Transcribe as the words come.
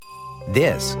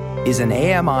This is an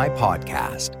AMI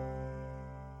podcast.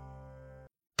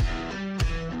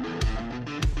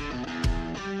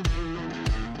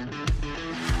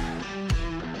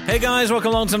 Hey guys,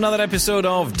 welcome along to another episode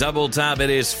of Double Tap. It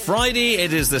is Friday,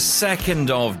 it is the 2nd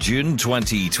of June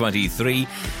 2023,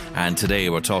 and today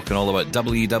we're talking all about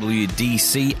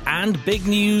WWDC and big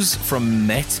news from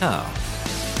Meta.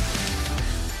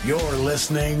 You're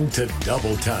listening to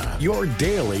Double Tap, your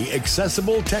daily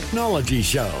accessible technology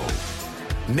show.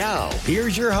 Now,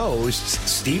 here's your hosts,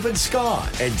 Stephen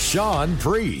Scott and Sean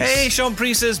Priest. Hey, Sean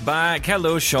Priest is back.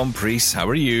 Hello, Sean Priest. How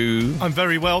are you? I'm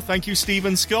very well, thank you,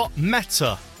 Stephen Scott.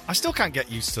 Meta. I still can't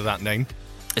get used to that name.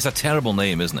 It's a terrible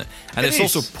name, isn't it? And it's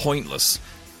is. also pointless,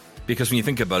 because when you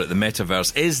think about it, the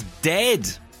metaverse is dead.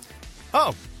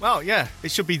 Oh, well, yeah.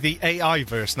 It should be the AI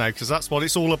verse now, because that's what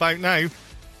it's all about now.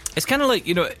 It's kind of like,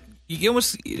 you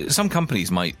almost, some companies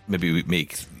might maybe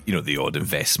make, the odd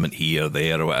investment here,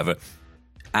 there, or whatever.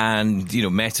 And,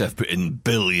 Meta have put in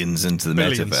billions into the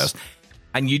metaverse.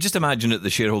 And you just imagine at the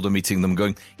shareholder meeting them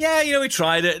going, yeah, we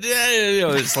tried it.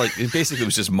 Yeah, it's like, it basically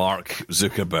was just Mark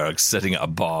Zuckerberg sitting at a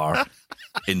bar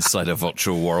inside a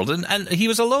virtual world. And he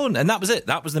was alone. And that was it.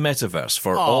 That was the metaverse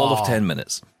for all of 10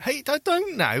 minutes. Hey, I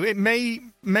don't know. It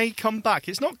may come back.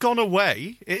 It's not gone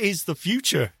away. It is the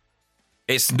future.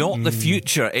 It's not the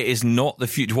future. It is not the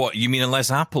future. What, you mean unless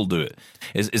Apple do it?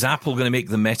 Is Apple going to make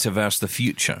the metaverse the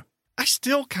future? I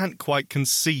still can't quite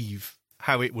conceive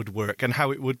how it would work and how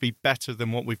it would be better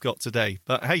than what we've got today.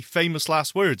 But hey, famous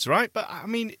last words, right? But I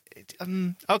mean,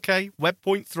 okay, Web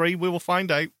 0.3, we will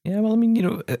find out. Yeah, well, I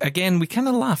mean, again, we kind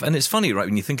of laugh. And it's funny, right,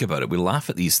 when you think about it, we laugh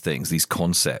at these things, these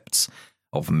concepts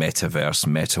of metaverse,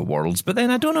 meta worlds. But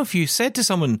then I don't know if you said to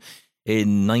someone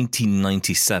in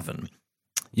 1997,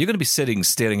 you're going to be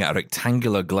staring at a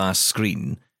rectangular glass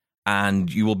screen,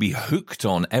 and you will be hooked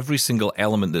on every single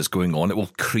element that's going on. It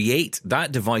will create,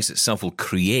 that device itself will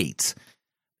create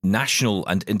national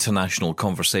and international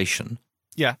conversation.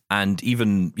 Yeah. And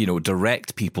even,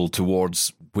 direct people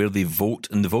towards where they vote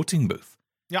in the voting booth.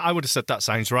 Yeah, I would have said that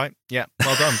sounds right. Yeah,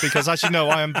 well done. Because as you know,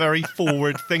 I am very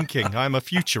forward-thinking. I'm a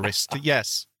futurist,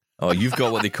 yes. Oh, you've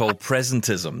got what they call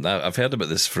presentism. Now, I've heard about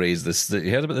this phrase. You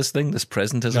heard about this thing, this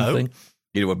presentism thing?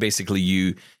 Where basically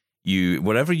you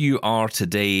wherever you are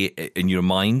today in your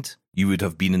mind, you would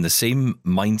have been in the same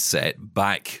mindset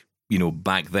back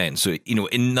then. So,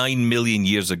 in 9 million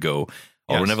years ago,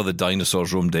 or whenever the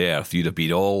dinosaurs roamed the earth, you'd have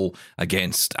been all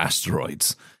against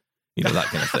asteroids. That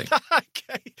kind of thing.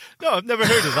 Okay. No, I've never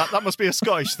heard of that. That must be a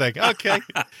Scottish thing. Okay.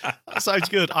 That sounds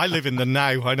good. I live in the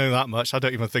now. I know that much. I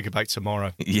don't even think about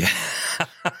tomorrow. Yeah.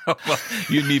 Well,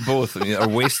 you and me both. I mean, our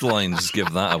waistlines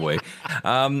give that away.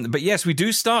 But yes, we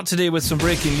do start today with some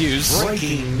breaking news.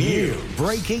 Breaking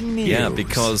news. Yeah,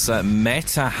 because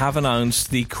Meta have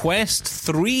announced the Quest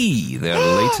 3, their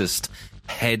latest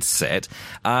headset.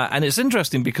 And it's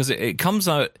interesting because it comes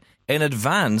out in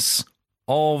advance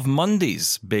of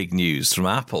Monday's big news from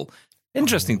Apple.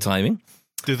 Interesting timing.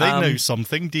 Do they know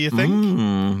something, do you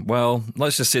think? Well,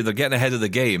 let's just say they're getting ahead of the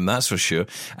game, that's for sure.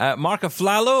 Mark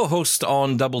Aflalo, host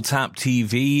on Double Tap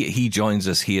TV, he joins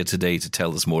us here today to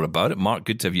tell us more about it. Mark,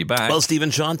 good to have you back. Well,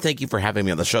 Stephen, Sean, thank you for having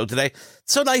me on the show today.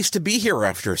 So nice to be here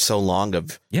after so long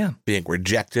of being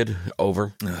rejected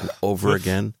over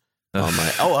again.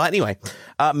 Anyway,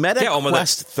 Meta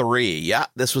Quest 3. Yeah,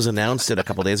 this was announced a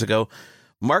couple days ago.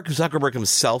 Mark Zuckerberg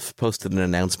himself posted an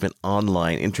announcement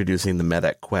online introducing the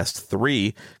Meta Quest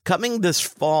 3 coming this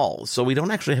fall. So we don't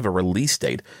actually have a release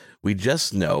date. We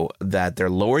just know that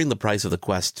they're lowering the price of the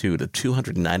Quest 2 to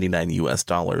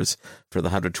 $299 for the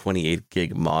 128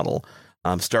 gig model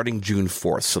starting June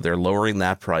 4th. So they're lowering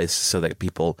that price so that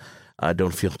people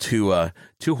don't feel too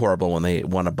horrible when they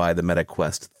want to buy the Meta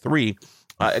Quest 3.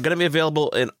 Going to be available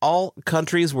in all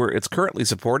countries where it's currently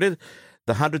supported.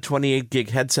 The 128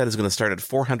 gig headset is going to start at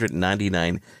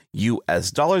 $499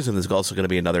 US, and there's also going to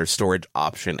be another storage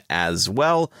option as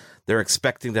well. They're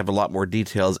expecting to have a lot more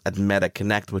details at Meta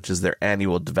Connect, which is their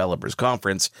annual developers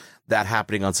conference, that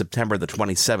happening on September the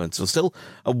 27th. So still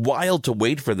a while to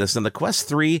wait for this. And the Quest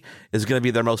 3 is going to be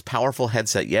their most powerful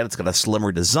headset yet. It's got a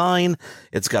slimmer design.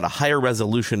 It's got a higher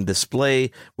resolution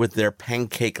display with their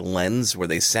pancake lens where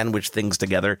they sandwich things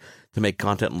together to make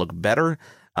content look better.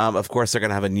 Of course, they're going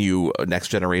to have a new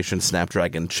next-generation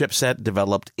Snapdragon chipset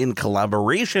developed in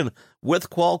collaboration with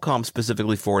Qualcomm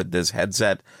specifically for this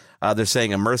headset. They're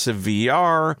saying immersive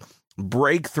VR,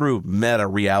 breakthrough meta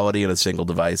reality in a single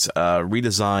device,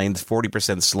 redesigned,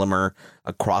 40% slimmer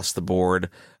across the board.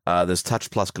 There's Touch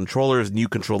Plus controllers, new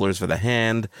controllers for the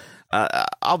hand.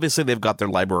 Obviously, they've got their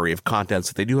library of content,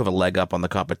 so they do have a leg up on the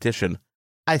competition.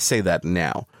 I say that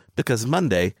now because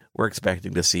Monday we're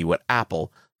expecting to see what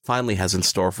Apple finally has in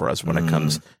store for us when it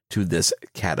comes to this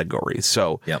category.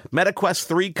 So Meta Quest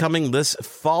 3 coming this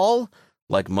fall,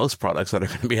 like most products that are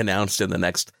going to be announced in the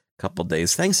next couple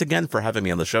days. Thanks again for having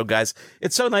me on the show, guys.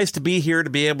 It's so nice to be here to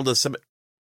be able to submit.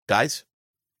 Guys,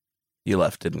 you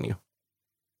left, didn't you?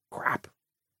 Crap.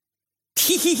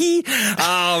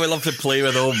 Oh, we love to play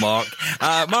with old Mark.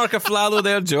 Mark Aflalo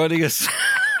there joining us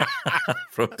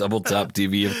from Double Tap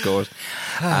TV, of course,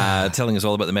 telling us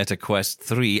all about the Meta Quest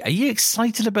 3. Are you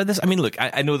excited about this? I mean, look,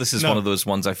 I know this is one of those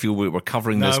ones. I feel we're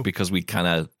covering this because we kind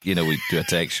of, we do a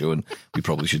tech show and we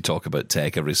probably should talk about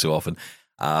tech every so often.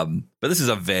 But this is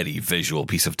a very visual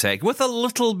piece of tech with a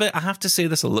little bit, I have to say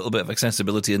this, a little bit of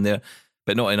accessibility in there,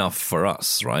 but not enough for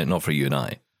us, right? Not for you and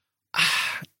I.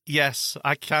 Yes,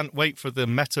 I can't wait for the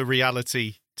meta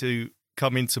reality to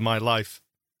come into my life.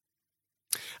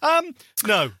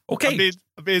 No. Okay.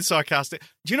 I'm being sarcastic.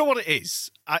 Do you know what it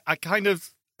is? I kind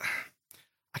of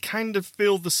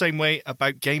feel the same way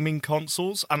about gaming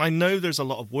consoles, and I know there's a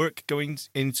lot of work going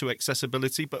into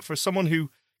accessibility, but for someone who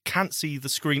can't see the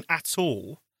screen at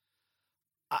all,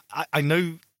 I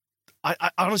know I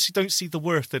honestly don't see the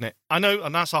worth in it. I know,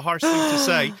 and that's a harsh thing to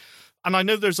say. And I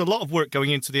know there's a lot of work going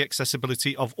into the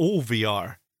accessibility of all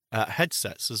VR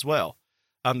headsets as well.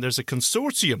 There's a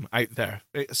consortium out there,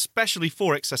 especially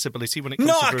for accessibility when it comes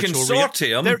to virtual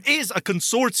reality. Not a consortium. There is a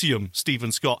consortium,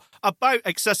 Stephen Scott, about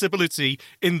accessibility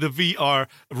in the VR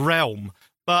realm.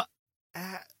 But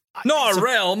not a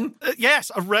realm. Yes,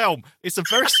 a realm. It's a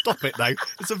very stop it now.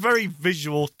 It's a very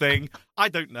visual thing. I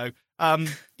don't know.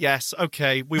 Yes,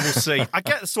 okay, we will see. I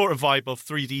get the sort of vibe of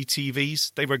 3D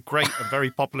TVs. They were great and very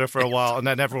popular for a while, and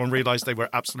then everyone realised they were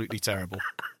absolutely terrible.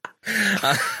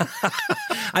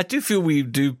 I do feel we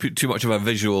do put too much of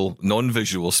a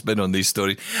non-visual spin on these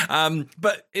stories.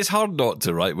 But it's hard not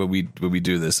to, right, when we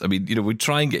do this. I mean, we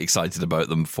try and get excited about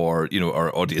them for,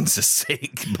 our audience's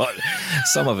sake, but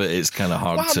some of it is kind of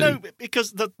hard to... Well, no,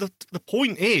 because the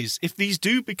point is, if these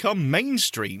do become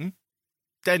mainstream,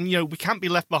 then, we can't be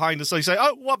left behind and say,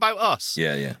 oh, what about us?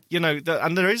 Yeah.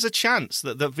 And there is a chance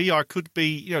that VR could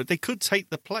be, they could take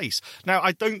the place. Now,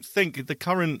 I don't think the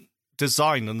current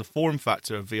design and the form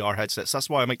factor of VR headsets, that's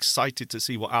why I'm excited to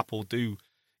see what Apple do,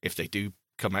 if they do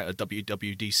come out of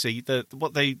WWDC,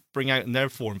 what they bring out in their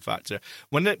form factor.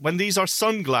 When these are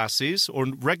sunglasses or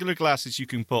regular glasses you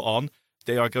can put on,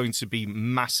 they are going to be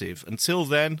massive. Until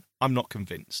then, I'm not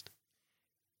convinced.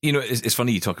 It's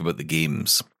funny you talk about the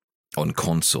games on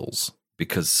consoles,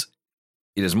 because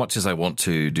as much as I want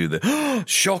to do the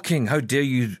shocking, how dare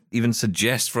you even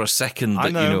suggest for a second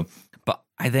that, but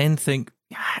I then think,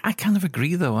 I kind of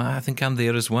agree though. I think I'm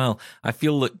there as well. I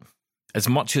feel that as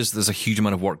much as there's a huge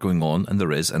amount of work going on, and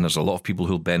there is, and there's a lot of people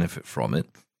who'll benefit from it,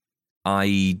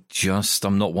 I'm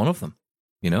not one of them.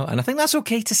 And I think that's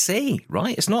okay to say,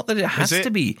 right? It's not that it has to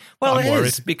be. Well, it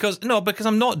is, because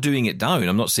I'm not doing it down.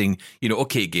 I'm not saying,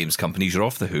 okay, games companies, you're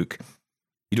off the hook.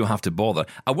 You don't have to bother.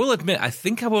 I will admit, I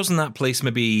think I was in that place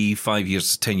maybe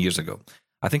 10 years ago.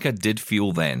 I think I did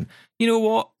feel then, you know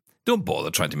what? Don't bother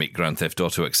trying to make Grand Theft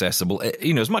Auto accessible.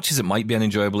 As much as it might be an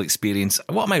enjoyable experience,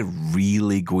 what am I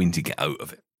really going to get out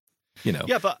of it?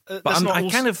 Yeah, but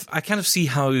I kind of see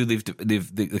how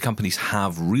the companies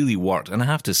have really worked, and I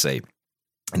have to say,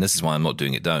 and this is why I'm not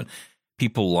doing it down,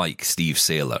 people like Steve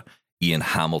Saylor, Ian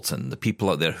Hamilton, the people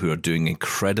out there who are doing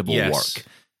incredible work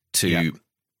to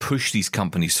push these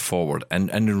companies forward and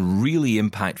in really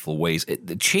impactful ways,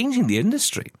 changing the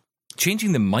industry,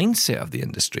 changing the mindset of the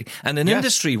industry, and an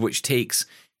industry which takes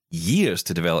years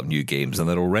to develop new games, and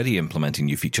they're already implementing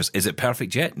new features. Is it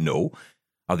perfect yet? No.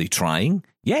 Are they trying?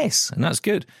 Yes, and that's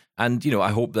good. And,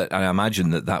 I imagine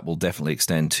that will definitely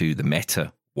extend to the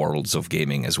meta worlds of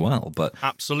gaming as well. But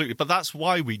absolutely. But that's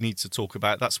why we need to talk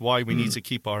about it. That's why we need to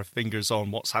keep our fingers on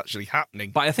what's actually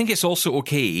happening. But I think it's also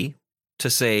okay to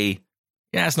say,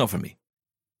 yeah, it's not for me.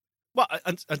 Well,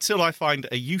 until I find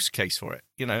a use case for it,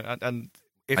 and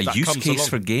if a that use comes case along,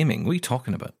 for gaming. What are you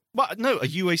talking about? Well, no, a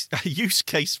use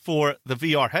case for the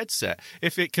VR headset.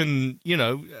 If it can,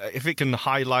 if it can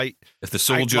highlight, if the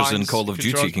soldiers in Call of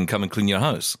Duty can come and clean your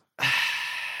house.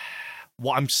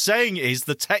 What I'm saying is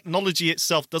the technology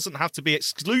itself doesn't have to be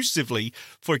exclusively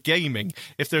for gaming.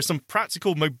 If there's some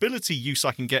practical mobility use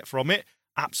I can get from it,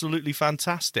 absolutely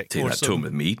fantastic. Take that tone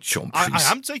with me, chump. I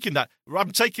am taking that.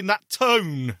 I'm taking that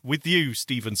tone with you,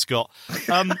 Stephen Scott.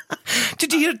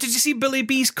 Did you see Billy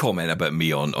B's comment about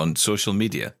me on social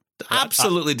media?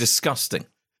 Absolutely disgusting.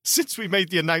 since we made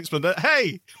the announcement that,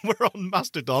 hey, we're on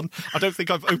Mastodon, I don't think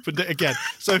I've opened it again.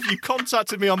 So if you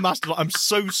contacted me on Mastodon, I'm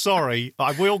so sorry.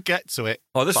 I will get to it.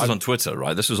 Oh, this was on Twitter,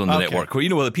 right? This was on the network where you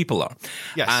know where the people are.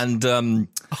 Yes. And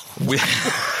we...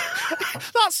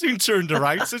 that soon turned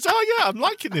around. Says, oh, yeah, I'm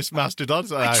liking this Mastodon.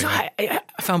 So,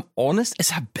 if I'm honest,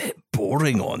 it's a bit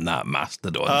boring on that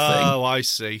Mastodon thing. Oh, I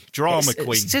see. Drama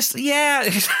queen. It's just, yeah,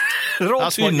 they're all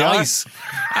too nice.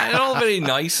 They're all very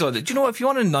nice. So, do you know what? If you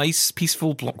want a nice,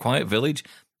 peaceful, quiet village,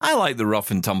 I like the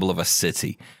rough and tumble of a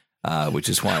city, which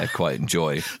is why I quite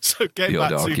enjoy so the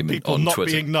odd argument people on not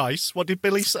Twitter. Being nice, what did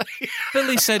Billy say?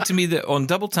 Billy said to me that on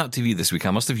Double Tap TV this week,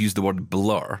 I must have used the word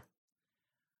blur.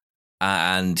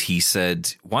 And he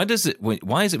said, why is it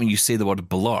when you say the word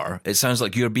blur, it sounds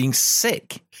like you're being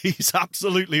sick? He's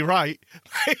absolutely right.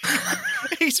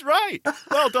 He's right.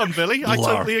 Well done, Billy. Blur. I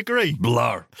totally agree.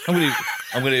 Blur. I'm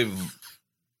going to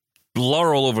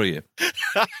blur all over you.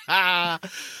 I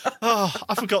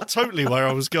forgot totally where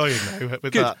I was going now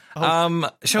with Good.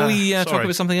 that. Shall we talk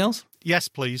about something else? Yes,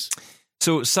 please.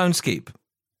 So Soundscape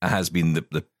has been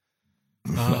the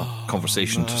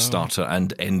conversation starter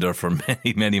and ender for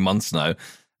many, many months now,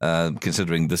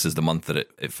 considering this is the month that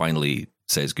it finally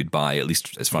says goodbye, at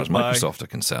least as far as Microsoft are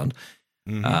concerned.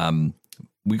 Mm-hmm.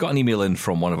 We got an email in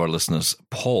from one of our listeners,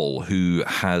 Paul, who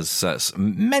has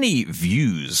many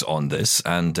views on this,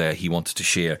 and he wanted to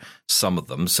share some of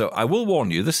them. So I will warn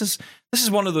you, this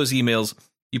is one of those emails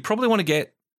you probably want to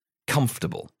get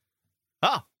comfortable.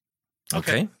 Ah,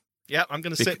 okay. Yeah, I'm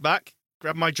going to sit back,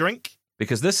 grab my drink.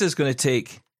 Because this is going to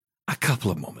take a couple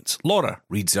of moments. Laura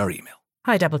reads our email.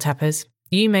 Hi, Double Tappers.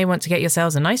 You may want to get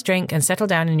yourselves a nice drink and settle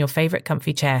down in your favourite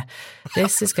comfy chair.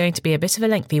 This is going to be a bit of a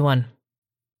lengthy one.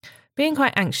 Being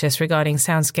quite anxious regarding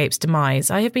Soundscape's demise,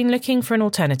 I have been looking for an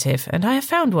alternative, and I have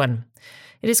found one.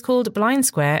 It is called Blind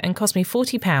Square and cost me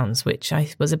 £40, which I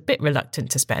was a bit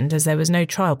reluctant to spend as there was no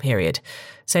trial period.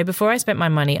 So before I spent my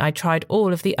money, I tried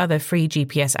all of the other free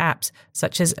GPS apps,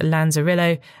 such as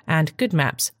Lanzarillo and Good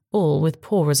Maps, all with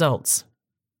poor results.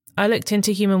 I looked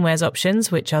into HumanWare's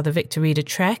options, which are the Victor Reader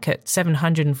Trek at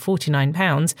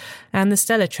 £749 and the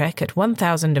Stellar Trek at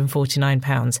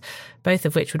 £1,049, both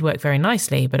of which would work very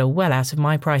nicely but are well out of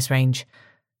my price range.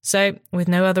 So, with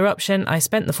no other option, I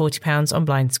spent the £40 on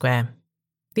Blind Square.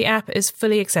 The app is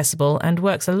fully accessible and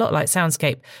works a lot like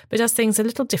Soundscape, but does things a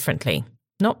little differently.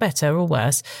 Not better or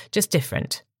worse, just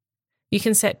different. You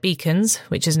can set beacons,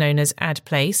 which is known as Add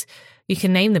Place. You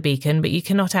can name the beacon, but you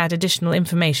cannot add additional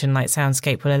information like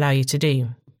Soundscape will allow you to do.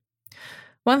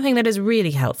 One thing that is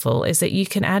really helpful is that you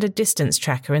can add a distance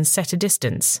tracker and set a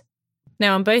distance.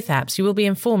 Now, on both apps, you will be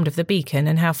informed of the beacon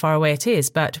and how far away it is,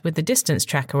 but with the distance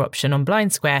tracker option on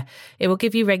Blind Square, it will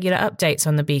give you regular updates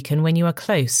on the beacon when you are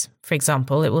close. For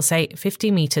example, it will say 50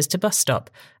 metres to bus stop,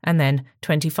 and then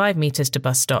 25 metres to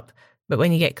bus stop. But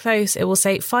when you get close, it will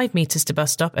say 5 metres to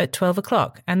bus stop at 12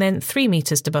 o'clock, and then 3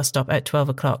 metres to bus stop at 12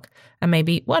 o'clock, and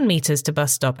maybe 1 metres to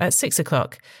bus stop at 6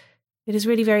 o'clock. It is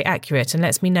really very accurate and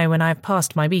lets me know when I have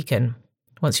passed my beacon.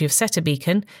 Once you have set a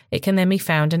beacon, it can then be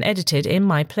found and edited in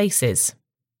My Places.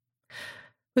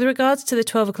 With regards to the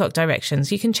 12 o'clock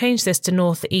directions, you can change this to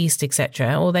north, east,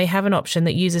 etc., or they have an option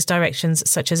that uses directions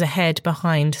such as ahead,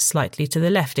 behind, slightly to the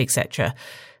left, etc.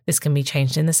 This can be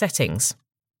changed in the settings.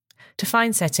 To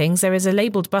find settings, there is a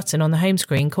labelled button on the home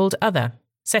screen called Other.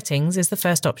 Settings is the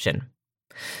first option.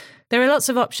 There are lots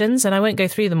of options, and I won't go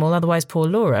through them all, otherwise poor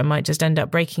Laura might just end up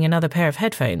breaking another pair of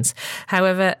headphones.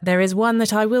 However, there is one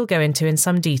that I will go into in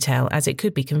some detail, as it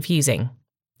could be confusing.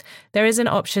 There is an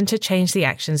option to change the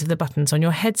actions of the buttons on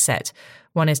your headset.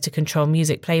 One is to control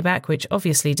music playback, which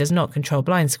obviously does not control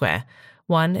Blind Square.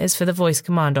 One is for the voice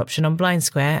command option on Blind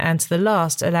Square, and the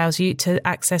last allows you to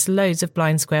access loads of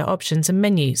Blind Square options and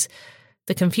menus.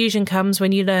 The confusion comes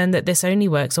when you learn that this only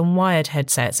works on wired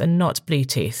headsets and not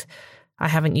Bluetooth. I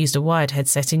haven't used a wired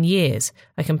headset in years.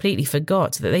 I completely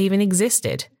forgot that they even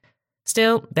existed.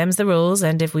 Still, them's the rules,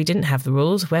 and if we didn't have the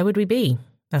rules, where would we be?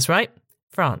 That's right,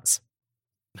 France.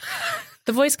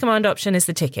 The voice command option is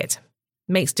the ticket.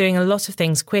 Makes doing a lot of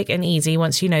things quick and easy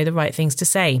once you know the right things to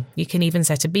say. You can even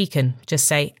set a beacon. Just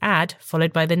say add,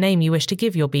 followed by the name you wish to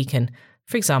give your beacon.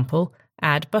 For example,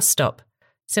 add bus stop.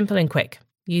 Simple and quick,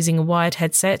 using a wired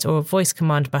headset or a voice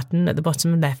command button at the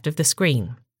bottom left of the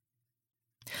screen.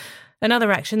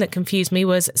 Another action that confused me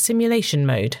was simulation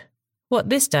mode. What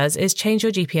this does is change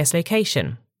your GPS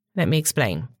location. Let me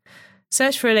explain.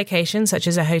 Search for a location such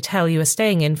as a hotel you are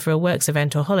staying in for a works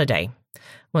event or holiday.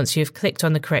 Once you have clicked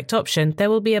on the correct option, there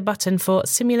will be a button for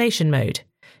simulation mode.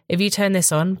 If you turn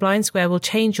this on, Blind Square will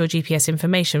change your GPS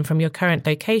information from your current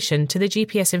location to the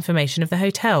GPS information of the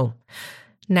hotel.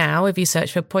 Now, if you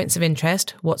search for points of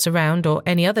interest, what's around, or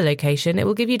any other location, it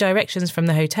will give you directions from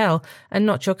the hotel and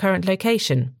not your current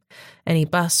location. Any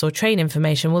bus or train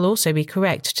information will also be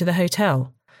correct to the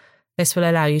hotel. This will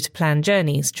allow you to plan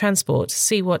journeys, transport,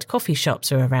 see what coffee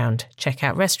shops are around, check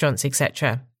out restaurants,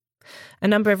 etc. A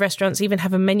number of restaurants even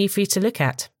have a menu for you to look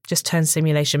at. Just turn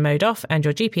simulation mode off and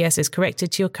your GPS is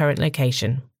corrected to your current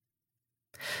location.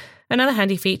 Another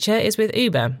handy feature is with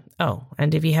Uber. Oh,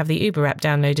 and if you have the Uber app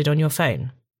downloaded on your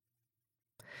phone.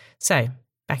 So,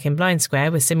 back in Blind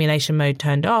Square with simulation mode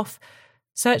turned off,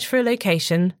 search for a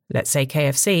location, let's say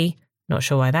KFC, not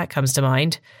sure why that comes to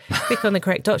mind, click on the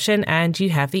correct option and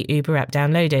you have the Uber app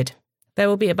downloaded. There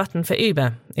will be a button for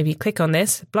Uber. If you click on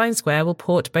this, Blind Square will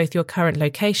port both your current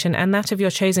location and that of your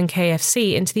chosen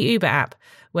KFC into the Uber app,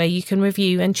 where you can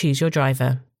review and choose your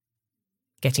driver.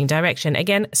 Getting direction.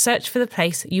 Again, search for the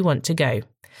place you want to go.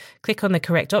 Click on the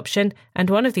correct option, and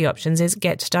one of the options is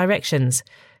Get Directions.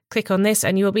 Click on this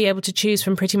and you will be able to choose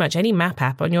from pretty much any map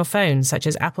app on your phone, such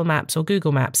as Apple Maps or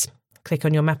Google Maps. Click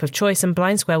on your map of choice and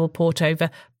Blind Square will port over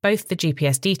both the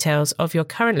GPS details of your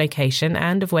current location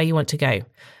and of where you want to go.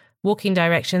 Walking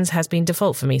directions has been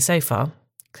default for me so far.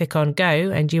 Click on Go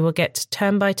and you will get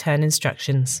turn-by-turn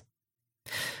instructions.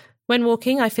 When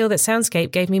walking, I feel that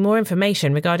Soundscape gave me more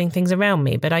information regarding things around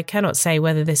me, but I cannot say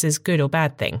whether this is a good or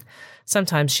bad thing.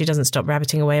 Sometimes she doesn't stop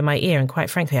rabbiting away in my ear, and quite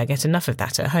frankly, I get enough of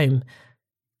that at home.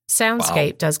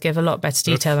 Soundscape does give a lot better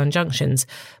detail on junctions.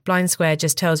 Blind Square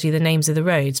just tells you the names of the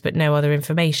roads, but no other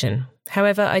information.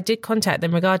 However, I did contact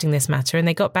them regarding this matter, and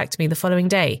they got back to me the following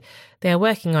day. They are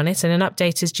working on it, and an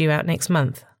update is due out next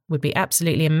month. Would be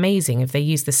absolutely amazing if they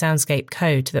used the Soundscape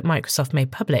code that Microsoft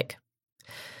made public.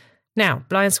 Now,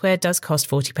 Blind Square does cost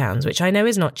 £40, which I know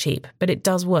is not cheap, but it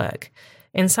does work.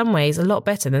 In some ways, a lot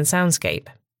better than Soundscape.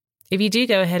 If you do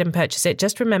go ahead and purchase it,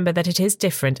 just remember that it is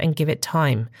different and give it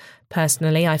time.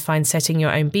 Personally, I find setting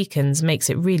your own beacons makes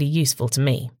it really useful to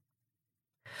me.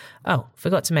 Oh,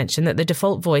 forgot to mention that the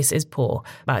default voice is poor,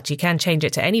 but you can change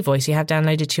it to any voice you have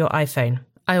downloaded to your iPhone.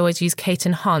 I always use Kate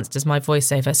Enhanced as my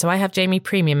voiceover, so I have Jamie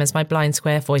Premium as my Blind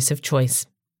Square voice of choice.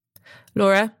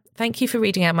 Laura, thank you for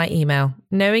reading out my email.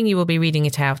 Knowing you will be reading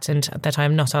it out and that I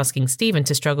am not asking Stephen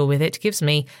to struggle with it gives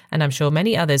me, and I'm sure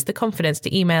many others, the confidence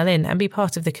to email in and be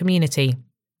part of the community.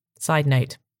 Side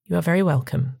note, you are very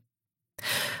welcome.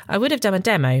 I would have done a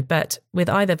demo, but with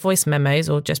either voice memos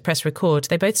or just press record,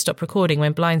 they both stop recording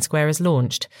when Blind Square is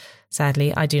launched.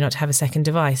 Sadly, I do not have a second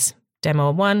device. Demo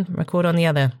on one, record on the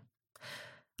other.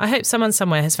 I hope someone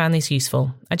somewhere has found this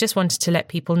useful. I just wanted to let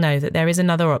people know that there is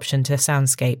another option to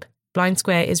Soundscape. Blind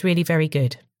Square is really very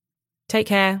good. Take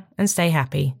care and stay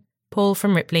happy. Paul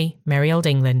from Ripley, merry old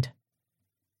England.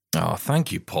 Oh,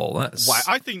 thank you, Paul. That's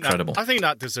incredible. I think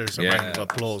that deserves a round of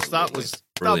applause. That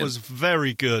was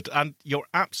very good, and you're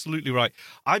absolutely right.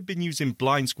 I've been using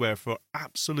Blind Square for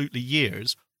absolutely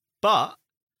years, but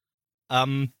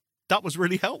that was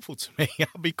really helpful to me.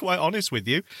 I'll be quite honest with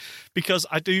you, because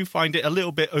I do find it a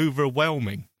little bit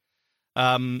overwhelming.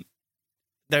 There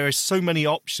are so many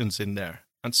options in there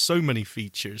and so many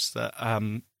features that,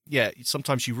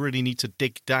 sometimes you really need to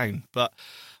dig down. But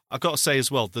I've got to say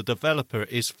as well, the developer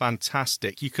is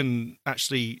fantastic. You can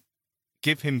actually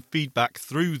give him feedback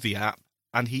through the app,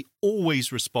 and he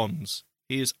always responds.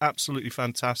 He is absolutely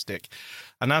fantastic.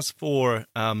 And as for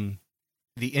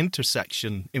the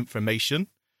intersection information,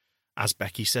 as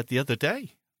Becky said the other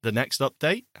day, the next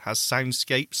update has some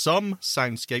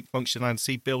Soundscape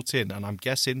functionality built in, and I'm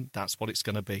guessing that's what it's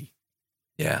going to be.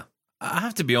 Yeah. I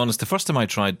have to be honest, the first time I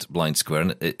tried Blind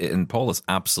Square, and Paul is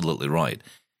absolutely right,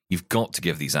 you've got to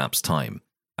give these apps time.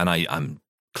 And I'm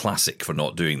classic for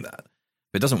not doing that.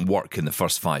 If it doesn't work in the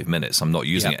first 5 minutes, I'm not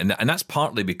using it. And that's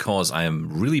partly because I am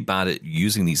really bad at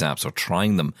using these apps or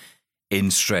trying them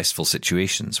in stressful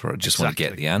situations where I just want to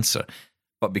get the answer.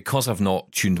 But because I've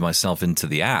not tuned myself into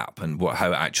the app and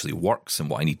how it actually works and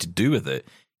what I need to do with it,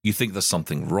 you think there's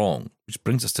something wrong, which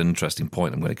brings us to an interesting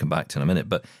point I'm going to come back to in a minute.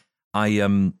 But I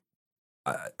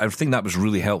think that was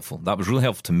really helpful. That was really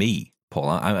helpful to me, Paul.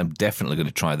 I'm definitely going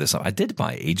to try this out. I did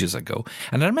buy it ages ago.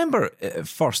 And I remember at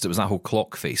first it was that whole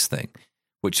clock face thing,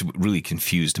 which really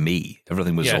confused me.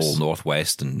 Everything was all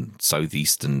northwest and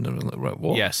southeast and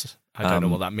what? Yes. I don't know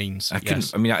what that means. I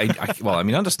couldn't.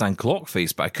 I understand clock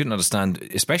face, but I couldn't understand,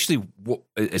 especially what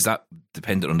is that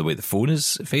dependent on the way the phone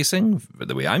is facing,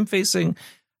 the way I'm facing.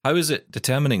 How is it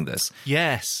determining this?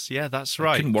 Yes, that's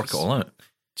right. I couldn't work it all out.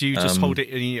 Do you just hold it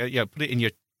in put it in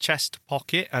your chest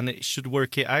pocket and it should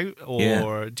work it out,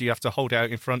 or do you have to hold it out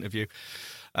in front of you?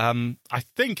 I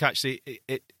think actually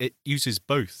it uses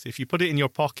both. If you put it in your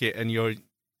pocket and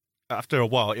after a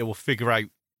while, it will figure out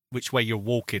which way you're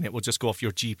walking. It will just go off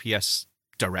your GPS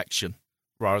direction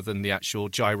rather than the actual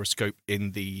gyroscope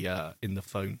in the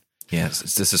phone. Yes,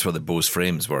 this is where the Bose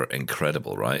frames were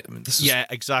incredible, right? I mean, Yeah,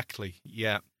 exactly.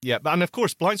 Yeah. And of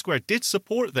course, Blind Square did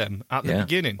support them at the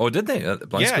beginning. Oh, did they?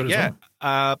 Blind Square as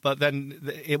well? But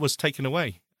then it was taken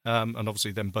away. And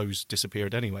obviously then Bose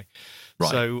disappeared anyway.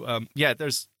 Right. So,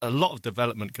 there's a lot of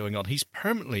development going on. He's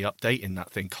permanently updating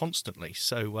that thing constantly.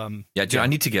 So, I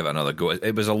need to give it another go.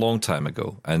 It was a long time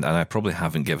ago, and I probably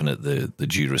haven't given it the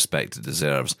due respect it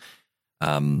deserves.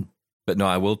 But no,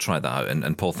 I will try that out.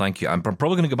 And Paul, thank you. I'm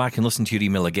probably going to go back and listen to your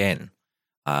email again.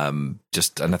 And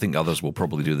I think others will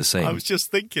probably do the same. I was just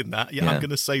thinking that. Yeah. I'm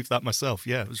going to save that myself.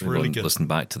 Yeah, it was really good. Listen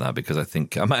back to that because I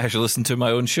think I might actually listen to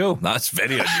my own show. That's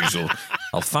very unusual.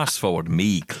 I'll fast forward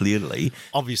me, clearly.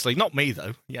 Obviously, not me,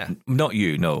 though. Yeah. Not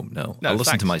you, no. I'll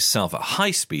listen to myself at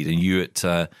high speed and you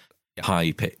at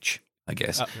high pitch, I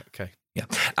guess. Okay. Yeah.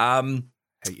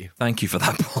 Hate you. Thank you for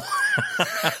that, Paul.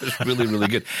 It's really, really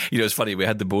good. It's funny. We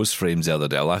had the Bose frames the other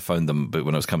day. I found them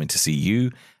when I was coming to see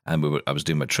you, and I was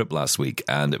doing my trip last week,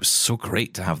 and it was so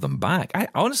great to have them back. I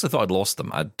honestly thought I'd lost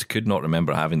them. I could not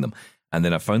remember having them, and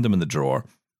then I found them in the drawer,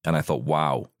 and I thought,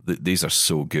 wow, these are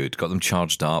so good. Got them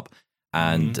charged up,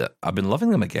 and I've been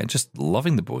loving them again. Just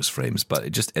loving the Bose frames, but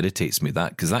it just irritates me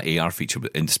because that AR feature,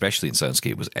 especially in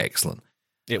Soundscape, was excellent.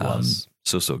 It was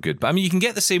so good. But I mean, you can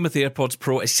get the same with the AirPods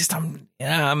Pro. It's just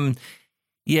the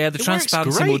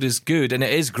transparency mode is good and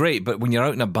it is great, but when you're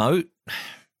out and about,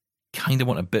 kind of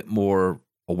want a bit more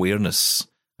awareness.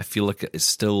 I feel like it's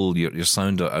still your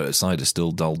sound outside is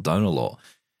still dulled down a lot.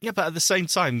 Yeah, but at the same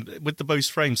time, with the Bose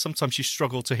frames, sometimes you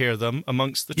struggle to hear them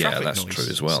amongst the traffic noise. Yeah, that's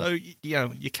true as well. So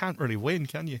you can't really win,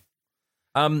 can you?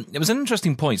 It was an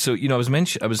interesting point. So, I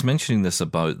was mentioning this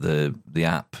about the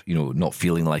app, not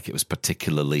feeling like it was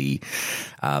particularly,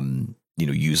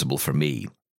 usable for me.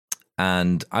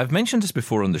 And I've mentioned this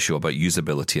before on the show about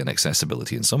usability and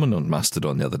accessibility. And someone on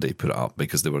Mastodon the other day put it up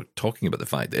because they were talking about the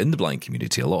fact that in the blind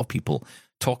community, a lot of people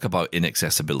talk about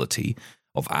inaccessibility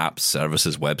of apps,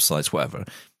 services, websites, whatever.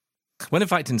 When in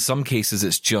fact, in some cases,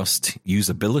 it's just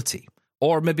usability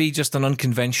or maybe just an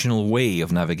unconventional way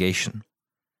of navigation.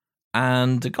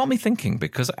 And it got me thinking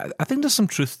because I think there's some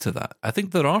truth to that. I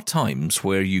think there are times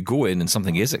where you go in and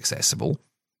something is accessible,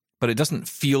 but it doesn't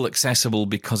feel accessible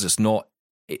because it's not.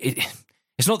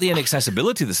 It's not the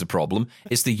inaccessibility that's the problem;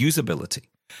 it's the usability.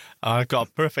 I've got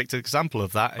a perfect example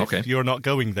of that. If you're not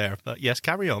going there, but yes,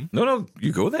 carry on. No,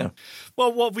 you go there.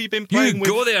 Well, what have we been playing with?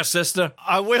 You go there, sister.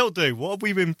 I will do. What have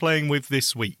we been playing with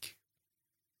this week?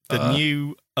 The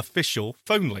new official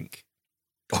phone link.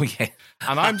 Oh yeah,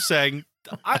 and I'm saying.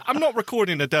 I'm not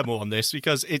recording a demo on this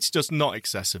because it's just not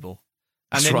accessible.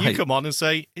 And then you come on and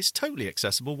say, it's totally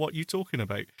accessible, what are you talking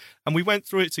about? And we went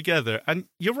through it together, and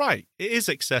you're right, it is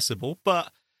accessible,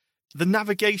 but the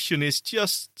navigation is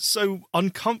just so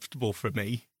uncomfortable for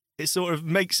me. It sort of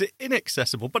makes it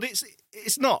inaccessible, but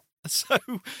it's not. So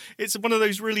it's one of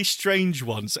those really strange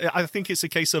ones. I think it's a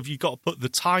case of you got to put the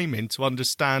time in to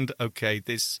understand, okay,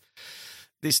 this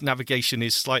navigation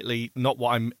is slightly not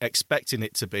what I'm expecting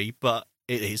it to be, but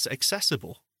it is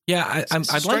accessible. Yeah,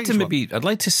 I'd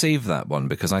like to save that one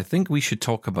because I think we should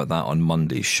talk about that on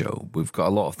Monday's show. We've got a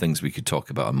lot of things we could talk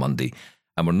about on Monday,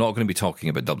 and we're not going to be talking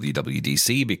about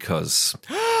WWDC because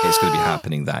it's going to be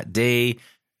happening that day.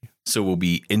 So we'll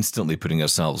be instantly putting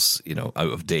ourselves, out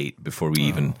of date before we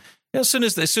even. As soon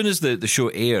as the show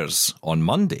airs on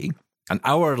Monday, an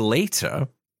hour later,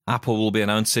 Apple will be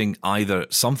announcing either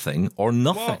something or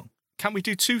nothing. Well, can we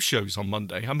do 2 shows on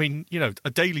Monday? I mean, a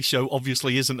daily show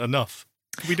obviously isn't enough.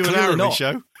 Can we do an hourly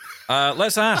show?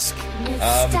 Let's ask.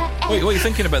 What are you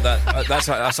thinking about that?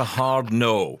 That's a hard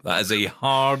no. That is a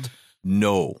hard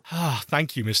no.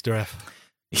 Thank you, Mr. F.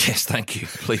 Yes, thank you.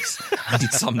 Please, I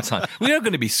need some time. We are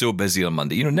going to be so busy on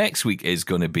Monday. Next week is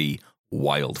going to be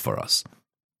wild for us.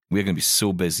 We're going to be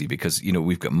so busy because,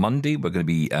 we've got Monday. We're going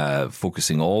to be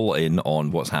focusing all in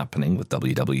on what's happening with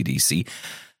WWDC.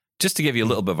 Just to give you a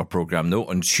little bit of a program note,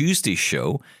 on Tuesday's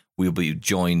show, we'll be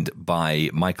joined by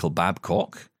Michael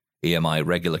Babcock, AMI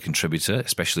regular contributor,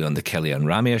 especially on the Kellyanne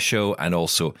Ramia show, and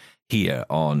also here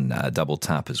on Double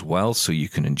Tap as well. So you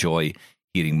can enjoy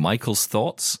hearing Michael's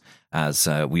thoughts as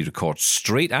we record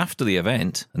straight after the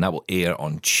event, and that will air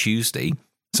on Tuesday.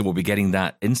 So we'll be getting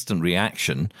that instant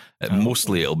reaction.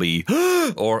 Mostly it'll be,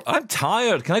 or I'm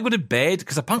tired, can I go to bed?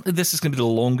 Because apparently this is going to be the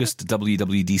longest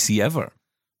WWDC ever.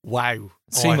 Wow.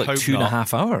 It's saying like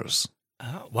 2.5 hours.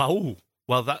 Wow.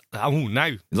 Well,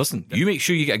 now. Listen, you make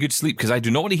sure you get a good sleep because I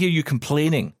do not want to hear you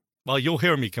complaining. Well, you'll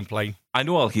hear me complain. I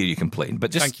know I'll hear you complain,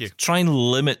 but just Thank you. Try and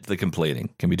limit the complaining.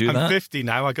 Can we do that? I'm 50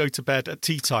 now. I go to bed at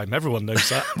tea time. Everyone knows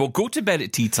that. Well, go to bed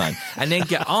at tea time and then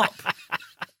get up.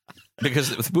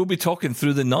 because we'll be talking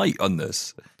through the night on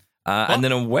this. And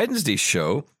then on Wednesday's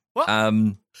show, we're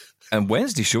going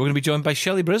to be joined by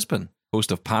Shelley Brisbane,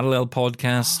 host of Parallel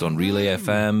Podcast on Relay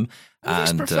FM.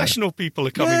 These professional people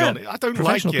are coming on. I don't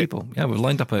like it. People. Yeah, we've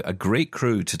lined up a great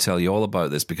crew to tell you all about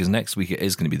this, because next week it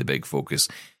is going to be the big focus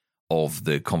of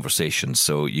the conversation.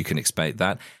 So you can expect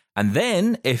that. And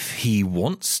then, if he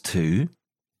wants to,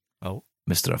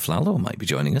 Mr. Aflalo might be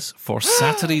joining us for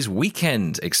Saturday's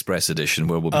Weekend Express Edition,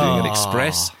 where we'll be doing an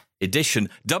Express Edition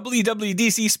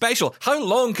WWDC special. How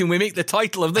long can we make the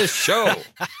title of this show?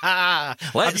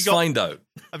 Let's find out.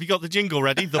 Have you got the jingle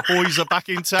ready? The boys are back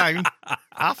in town.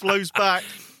 Aflo's back.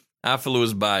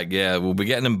 Afalo's back, yeah. We'll be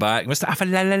getting him back. Mr.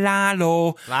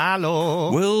 Afalalo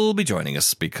will be joining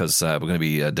us, because we're going to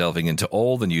be delving into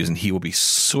all the news, and he will be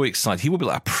so excited. He will be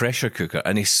like a pressure cooker,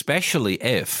 and especially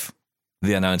if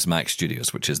they announce Mac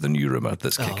Studios, which is the new rumour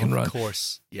that's kicking around. Of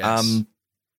course, yes.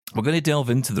 We're going to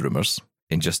delve into the rumours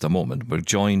in just a moment. We're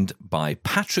joined by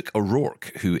Patrick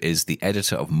O'Rourke, who is the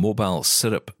editor of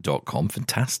MobileSyrup.com,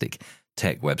 fantastic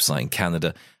tech website in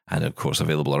Canada, and of course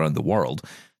available around the world,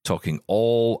 talking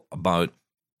all about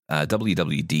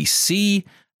WWDC,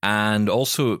 and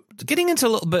also getting into a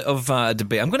little bit of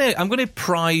debate. I'm going to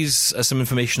prize some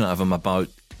information out of him about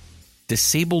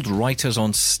disabled writers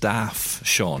on staff,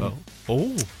 Sean.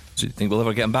 Oh. Do you think we'll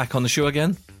ever get him back on the show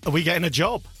again? Are we getting a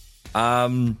job?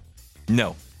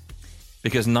 No.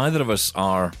 Because neither of us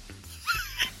are...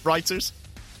 writers?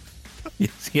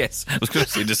 Yes. I was going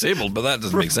to say disabled, but that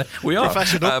doesn't make sense. We are.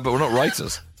 Professional. But we're not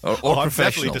writers. Or I'm professional.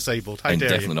 definitely disabled. How dare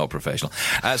definitely you? not professional.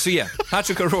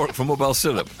 Patrick O'Rourke from Mobile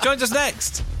Syrup joins us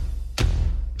next.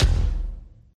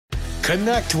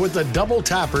 Connect with the Double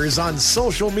Tappers on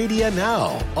social media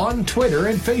now. On Twitter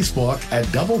and Facebook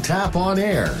at Double Tap On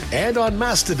Air, and on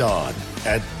Mastodon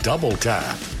at Double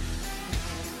Tap.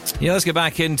 Yeah, let's get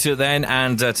back into it then.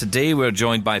 And today we're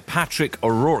joined by Patrick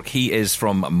O'Rourke. He is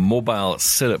from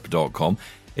MobileSyrup.com.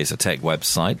 It's a tech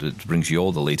website that brings you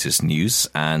all the latest news.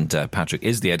 And Patrick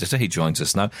is the editor. He joins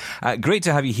us now. Great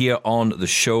to have you here on the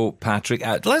show, Patrick.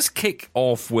 Let's kick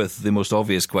off with the most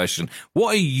obvious question.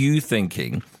 What are you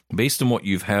thinking, based on what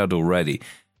you've heard already,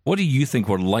 what do you think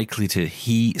we're likely to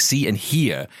see and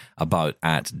hear about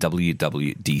at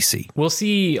WWDC? We'll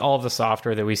see all of the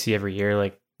software that we see every year,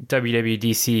 like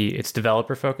WWDC, it's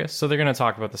developer focused. So they're going to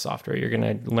talk about the software. You're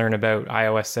going to learn about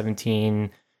iOS 17,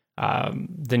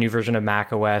 the new version of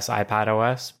Mac OS, iPad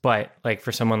OS. But like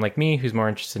for someone like me who's more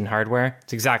interested in hardware,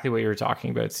 it's exactly what you were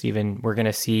talking about, Stephen. We're going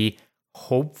to see,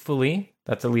 hopefully,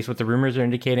 that's at least what the rumors are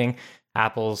indicating,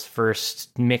 Apple's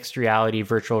first mixed reality,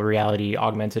 virtual reality,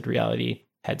 augmented reality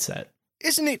headset.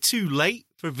 Isn't it too late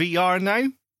for VR now?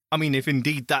 I mean, if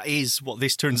indeed that is what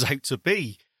this turns out to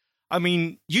be. I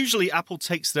mean, usually Apple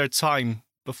takes their time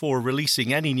before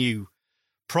releasing any new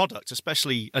product,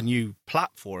 especially a new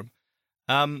platform.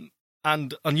 And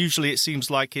unusually it seems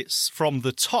like it's from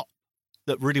the top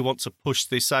that really want to push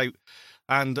this out.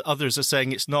 And others are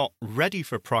saying it's not ready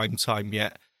for prime time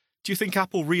yet. Do you think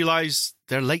Apple realize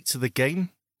they're late to the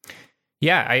game?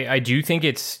 Yeah, I do think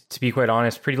it's, to be quite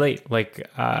honest, pretty late. Like,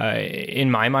 in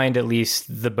my mind, at least,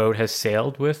 the boat has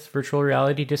sailed with virtual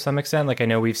reality to some extent. Like, I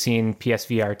know we've seen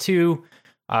PSVR 2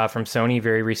 from Sony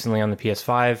very recently on the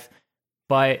PS5.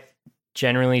 But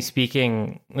generally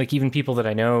speaking, like, even people that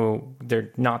I know,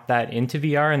 they're not that into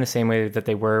VR in the same way that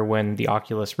they were when the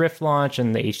Oculus Rift launched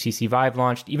and the HTC Vive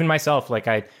launched. Even myself, like,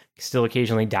 I still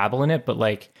occasionally dabble in it. But,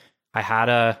 like, I had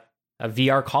a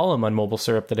VR column on Mobile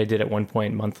Syrup that I did at one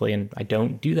point monthly, and I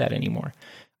don't do that anymore.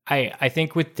 I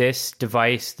think with this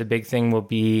device, the big thing will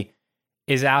be,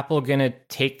 is Apple going to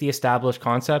take the established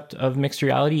concept of mixed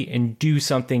reality and do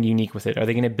something unique with it? Are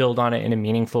they going to build on it in a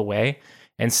meaningful way?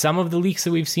 And some of the leaks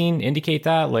that we've seen indicate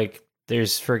that. Like,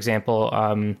 there's, for example,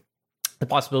 the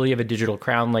possibility of a digital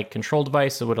crown-like control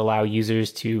device that would allow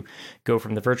users to go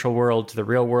from the virtual world to the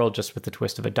real world just with the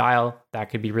twist of a dial. That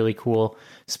could be really cool.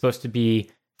 It's supposed to be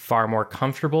far more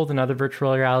comfortable than other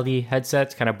virtual reality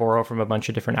headsets, kind of borrow from a bunch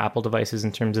of different Apple devices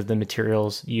in terms of the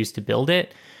materials used to build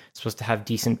it. It's supposed to have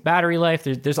decent battery life.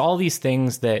 There's all these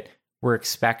things that we're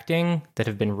expecting that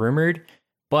have been rumored,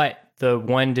 but the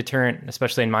one deterrent,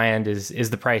 especially in my end, is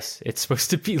the price. It's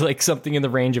supposed to be like something in the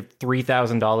range of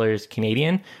 $3,000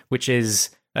 Canadian,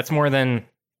 that's more than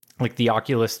like the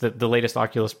Oculus, the latest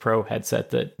Oculus Pro headset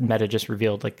that Meta just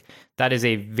revealed. Like, that is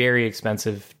a very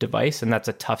expensive device, and that's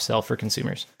a tough sell for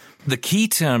consumers. The key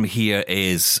term here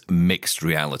is mixed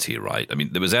reality, right? I mean,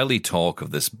 there was early talk of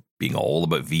this being all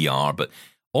about VR, but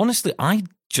honestly, I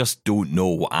just don't know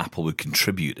what Apple would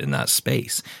contribute in that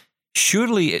space.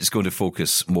 surely it's going to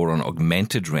focus more on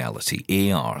augmented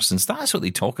reality, AR, since that's what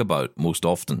they talk about most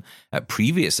often at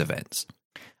previous events.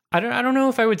 I don't know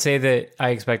if I would say that I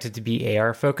expect it to be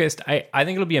AR focused. I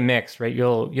think it'll be a mix, right?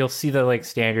 You'll see the like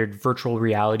standard virtual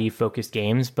reality focused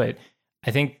games, but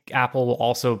I think Apple will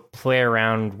also play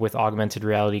around with augmented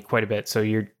reality quite a bit. So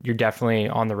you're definitely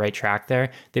on the right track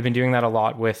there. They've been doing that a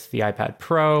lot with the iPad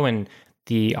Pro and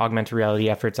the augmented reality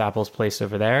efforts Apple's placed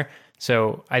over there.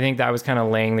 So I think that was kind of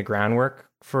laying the groundwork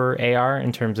for AR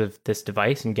in terms of this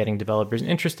device and getting developers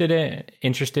interested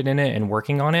in it and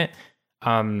working on it.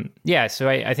 So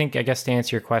I think, I guess to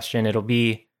answer your question, it'll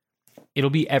be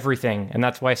everything. And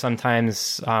that's why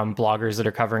sometimes bloggers that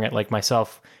are covering it, like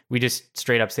myself, we just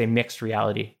straight up say mixed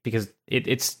reality, because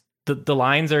it's the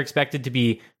lines are expected to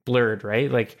be blurred,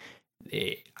 right? Like,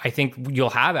 I think you'll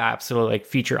have apps that'll like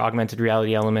feature augmented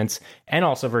reality elements and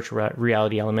also virtual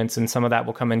reality elements, and some of that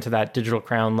will come into that digital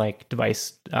crown like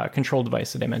device, control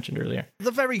device that I mentioned earlier.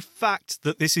 The very fact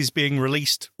that this is being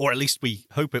released, or at least we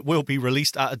hope it will be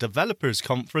released at a developers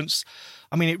conference,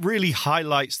 I mean, it really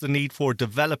highlights the need for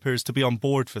developers to be on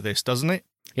board for this, doesn't it?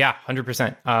 Yeah,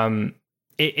 100%.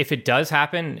 If it does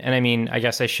happen, and I mean, I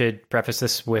guess I should preface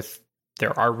this with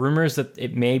there are rumors that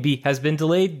it maybe has been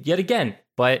delayed yet again,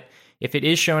 but if it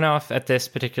is shown off at this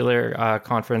particular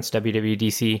conference,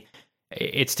 WWDC,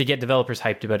 it's to get developers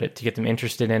hyped about it, to get them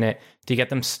interested in it, to get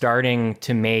them starting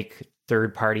to make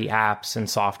third-party apps and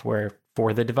software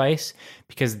for the device,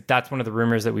 because that's one of the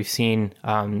rumors that we've seen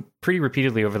pretty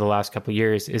repeatedly over the last couple of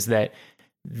years, is that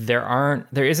there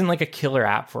isn't like a killer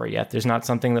app for it yet. There's not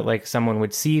something that like someone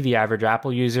would see, the average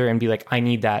Apple user, and be like, I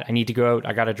need that. I need to go out.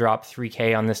 I got to drop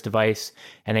 $3,000 on this device,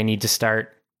 and I need to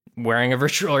start wearing a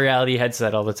virtual reality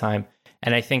headset all the time.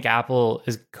 And I think Apple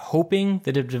is hoping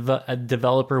that a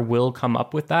developer will come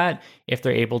up with that if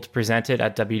they're able to present it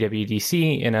at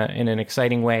WWDC in an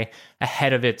exciting way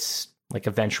ahead of its like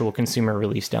eventual consumer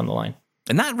release down the line.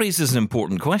 And that raises an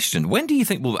important question. When do you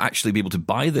think we'll actually be able to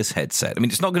buy this headset? I mean,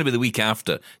 it's not going to be the week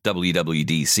after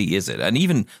WWDC, is it? And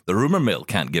even the rumor mill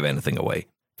can't give anything away.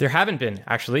 There haven't been,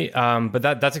 actually, but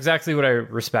that's exactly what I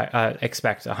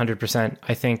expect 100%.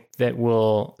 I think that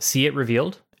we'll see it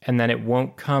revealed, and then it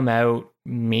won't come out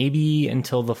maybe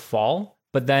until the fall.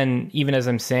 But then, even as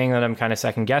I'm saying that, I'm kind of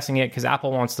second guessing it, because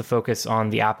Apple wants to focus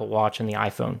on the Apple Watch and the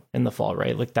iPhone in the fall,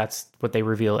 right? Like that's what they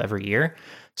reveal every year.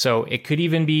 So it could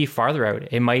even be farther out.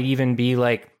 It might even be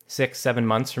like 6-7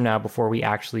 months from now before we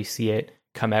actually see it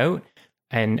come out.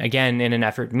 And again, in an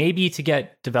effort maybe to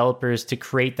get developers to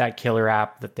create that killer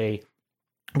app that they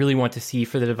really want to see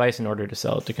for the device in order to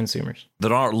sell it to consumers.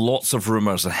 There are lots of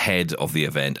rumors ahead of the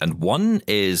event, and one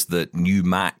is that new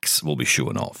Macs will be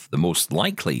shown off. The most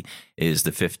likely is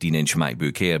the 15-inch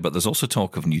MacBook Air, but there's also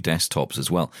talk of new desktops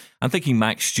as well. I'm thinking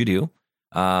Mac Studio,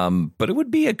 but it would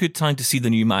be a good time to see the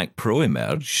new Mac Pro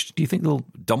emerge. Do you think they'll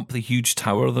dump the huge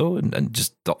tower, though, and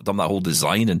just dump that whole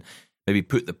design and maybe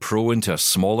put the Pro into a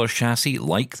smaller chassis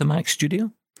like the Mac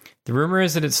Studio? The rumor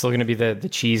is that it's still going to be the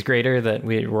cheese grater that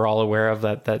we're all aware of.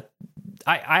 That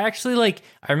I actually like.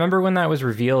 I remember when that was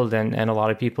revealed, and a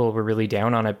lot of people were really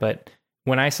down on it. But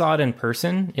when I saw it in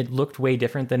person, it looked way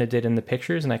different than it did in the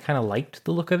pictures, and I kind of liked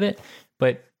the look of it.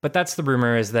 But that's the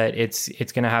rumor, is that it's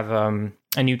going to have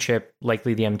a new chip,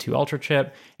 likely the M2 Ultra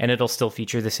chip, and it'll still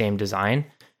feature the same design.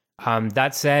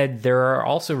 That said, there are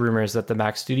also rumors that the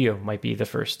Mac Studio might be the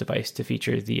first device to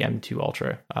feature the M2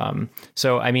 Ultra.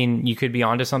 So, I mean, you could be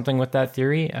onto something with that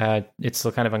theory. It's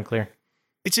still kind of unclear.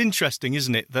 It's interesting,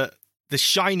 isn't it, that the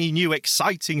shiny, new,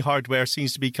 exciting hardware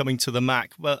seems to be coming to the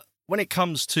Mac. But when it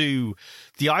comes to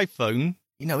the iPhone,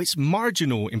 it's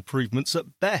marginal improvements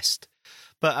at best.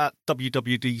 But at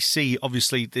WWDC,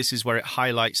 obviously, this is where it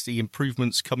highlights the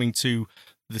improvements coming to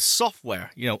the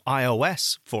software,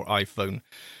 iOS for iPhone.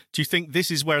 Do you think this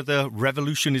is where the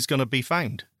revolution is going to be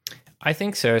found? I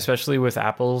think so, especially with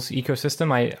Apple's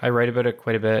ecosystem. I write about it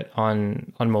quite a bit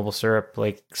on Mobile Syrup.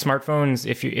 Like smartphones,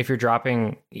 if you're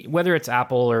dropping, whether it's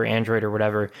Apple or Android or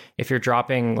whatever, if you're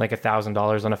dropping like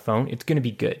 $1,000 on a phone, it's going to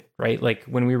be good, right? Like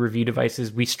when we review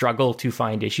devices, we struggle to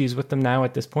find issues with them now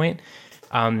at this point.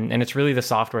 And it's really the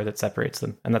software that separates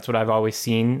them. And that's what I've always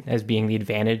seen as being the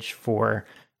advantage for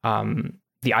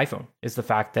the iPhone, is the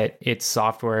fact that its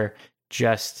software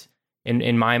just,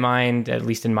 in my mind, at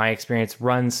least in my experience,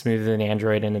 runs smoother than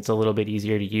Android, and it's a little bit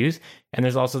easier to use. And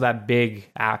there's also that big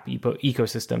app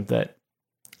ecosystem that,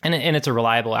 and it's a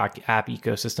reliable app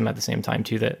ecosystem at the same time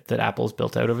too, that Apple's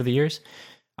built out over the years.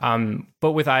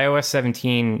 But with iOS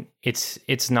 17,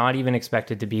 it's not even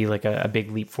expected to be like a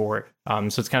big leap forward.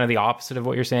 So it's kind of the opposite of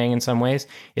what you're saying in some ways.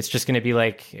 It's just going to be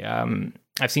like,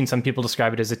 I've seen some people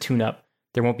describe it as a tune-up.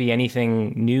 There won't be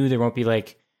anything new. There won't be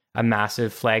like a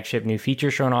massive flagship new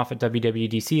feature shown off at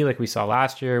WWDC like we saw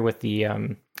last year with the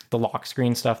lock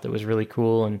screen stuff that was really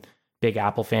cool, and big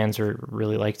Apple fans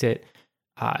really liked it.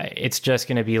 It's just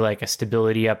going to be like a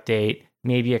stability update,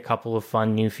 maybe a couple of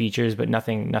fun new features, but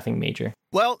nothing major.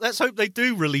 Well, let's hope they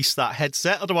do release that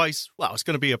headset. Otherwise, well, it's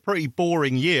going to be a pretty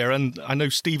boring year, and I know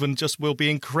Stephen just will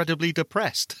be incredibly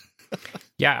depressed.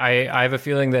 Yeah, I have a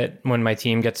feeling that when my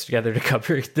team gets together to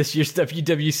cover this year's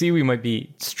WWDC, we might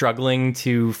be struggling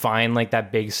to find like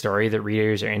that big story that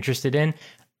readers are interested in,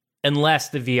 unless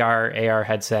the VR AR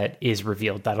headset is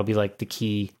revealed. That'll be like the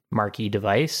key marquee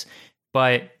device.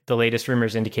 But the latest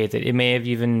rumors indicate that it may have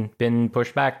even been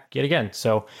pushed back yet again.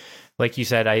 So like you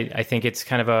said, I think it's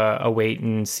kind of a wait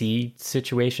and see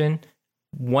situation.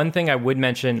 One thing I would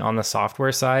mention on the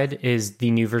software side is the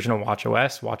new version of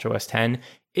watchOS 10,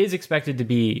 is expected to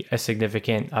be a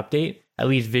significant update, at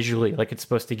least visually. Like it's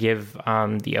supposed to give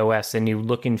the OS a new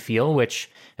look and feel,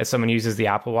 which as someone who uses the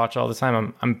Apple Watch all the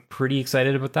time, I'm pretty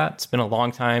excited about that. It's been a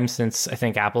long time since I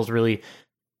think Apple's really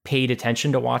paid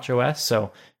attention to watchOS.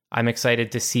 So I'm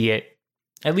excited to see it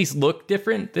at least look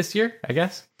different this year, I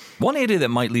guess. One area that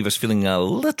might leave us feeling a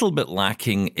little bit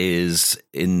lacking is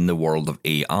in the world of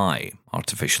AI,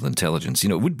 artificial intelligence.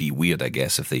 It would be weird, I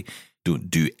guess, if they don't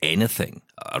do anything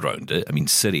around it. I mean,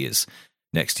 Siri is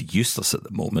next to useless at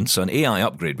the moment, so an AI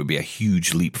upgrade would be a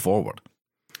huge leap forward.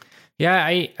 Yeah,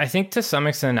 I think to some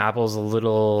extent Apple's a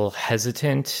little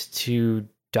hesitant to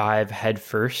dive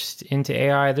headfirst into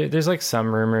AI. There's like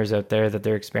some rumors out there that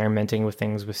they're experimenting with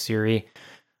things with Siri.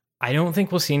 I don't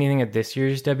think we'll see anything at this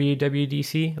year's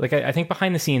WWDC. Like I think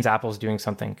behind the scenes, Apple's doing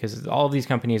something because all of these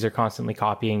companies are constantly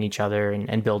copying each other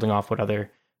and building off what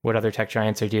other tech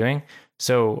giants are doing.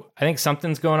 So I think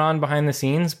something's going on behind the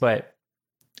scenes, but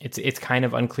it's kind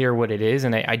of unclear what it is,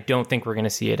 and I don't think we're going to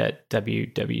see it at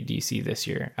WWDC this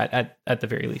year, at the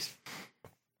very least.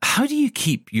 How do you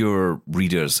keep your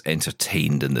readers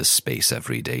entertained in this space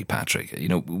every day, Patrick?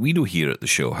 We know here at the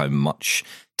show how much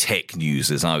tech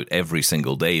news is out every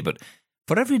single day, but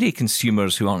for everyday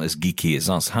consumers who aren't as geeky as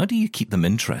us, how do you keep them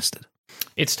interested?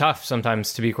 It's tough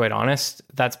sometimes, to be quite honest.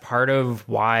 That's part of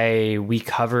why we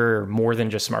cover more than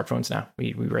just smartphones now.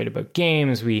 We write about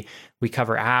games, we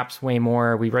cover apps way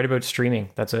more, we write about streaming.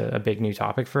 That's a big new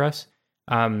topic for us.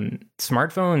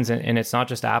 Smartphones, and it's not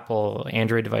just Apple,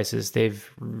 Android devices, they've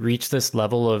reached this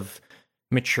level of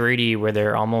maturity where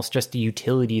they're almost just a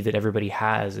utility that everybody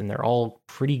has, and they're all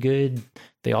pretty good.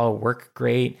 They all work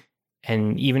great.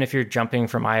 And even if you're jumping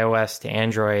from iOS to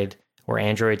Android or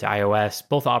Android to iOS,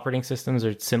 both operating systems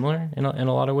are similar in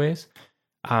a lot of ways.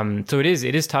 So it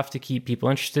is tough to keep people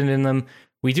interested in them.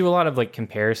 We do a lot of like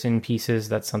comparison pieces.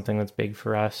 That's something that's big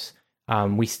for us.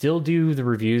 We still do the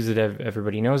reviews that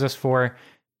everybody knows us for,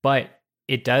 but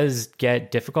it does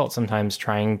get difficult sometimes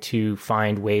trying to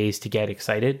find ways to get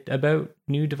excited about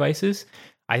new devices.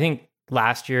 I think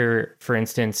last year, for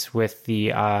instance, with the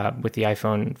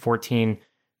iPhone 14,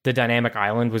 the dynamic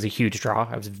island was a huge draw.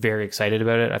 I was very excited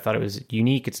about it. I thought it was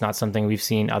unique. It's not something we've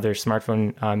seen other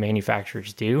smartphone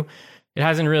manufacturers do. It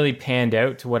hasn't really panned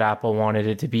out to what Apple wanted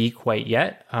it to be quite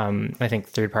yet. I think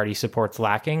third-party support's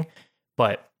lacking,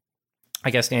 but I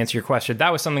guess to answer your question,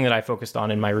 that was something that I focused on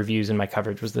in my reviews and my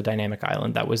coverage, was the dynamic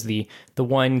island. That was the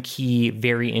one key,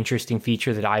 very interesting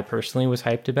feature that I personally was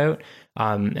hyped about.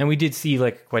 And we did see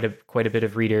like quite a bit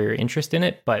of reader interest in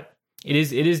it, but it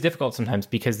is difficult sometimes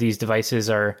because these devices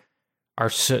are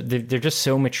so they're just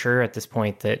so mature at this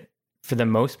point that for the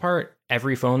most part,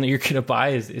 every phone that you're going to buy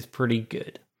is pretty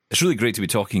good. It's really great to be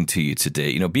talking to you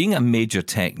today. Being a major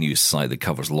tech news site that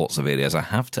covers lots of areas, I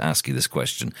have to ask you this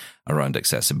question around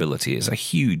accessibility. It's a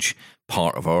huge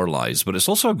part of our lives, but it's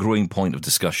also a growing point of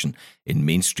discussion in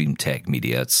mainstream tech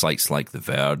media. Sites like The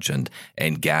Verge and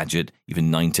Engadget,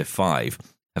 even 9 to 5,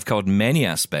 have covered many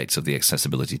aspects of the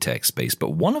accessibility tech space,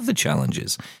 but one of the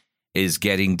challenges is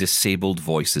getting disabled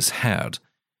voices heard.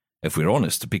 If we're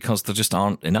honest, because there just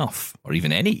aren't enough, or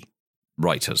even any,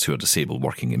 writers who are disabled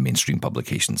working in mainstream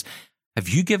publications. Have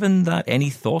you given that any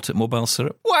thought at Mobile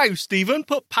Syrup? Wow, Stephen,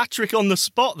 put Patrick on the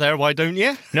spot there, why don't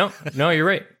you? No, you're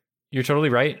right. You're totally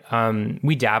right.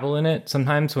 We dabble in it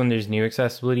sometimes when there's new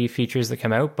accessibility features that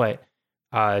come out, but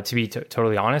to be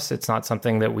totally honest, it's not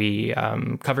something that we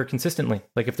cover consistently.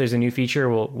 Like if there's a new feature,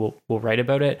 we'll write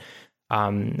about it.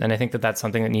 And I think that's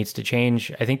something that needs to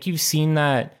change. I think you've seen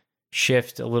that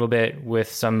shift a little bit with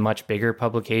some much bigger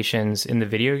publications in the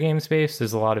video game space.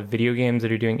 There's a lot of video games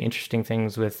that are doing interesting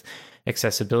things with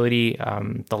accessibility.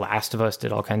 The Last of Us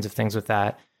did all kinds of things with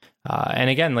that. And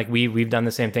again, like we've done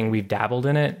the same thing. We've dabbled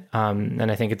in it.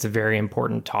 And I think it's a very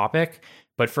important topic,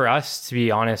 But for us, to be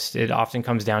honest, it often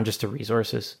comes down just to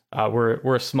resources.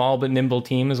 We're a small but nimble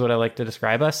team, is what I like to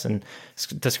describe us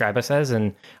as.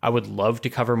 And I would love to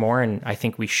cover more, and I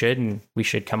think we should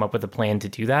come up with a plan to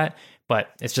do that. But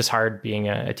it's just hard being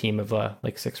a team of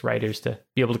like 6 writers to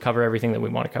be able to cover everything that we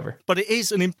want to cover. But it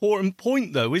is an important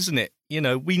point, though, isn't it?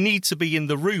 We need to be in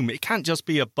the room. It can't just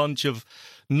be a bunch of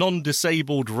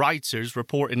non-disabled writers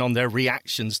reporting on their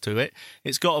reactions to it.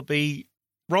 It's got to be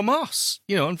from us,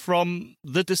 and from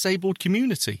the disabled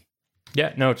community.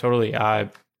 Yeah, no, totally. I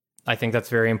think that's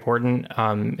very important.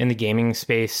 In the gaming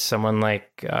space, someone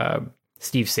like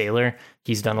Steve Saylor,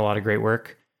 he's done a lot of great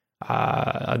work.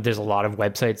 There's a lot of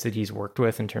websites that he's worked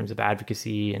with in terms of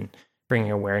advocacy and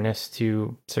bringing awareness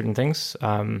to certain things.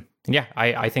 I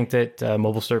think that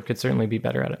MobileSerp could certainly be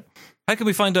better at it. How can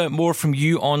we find out more from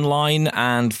you online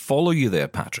and follow you there,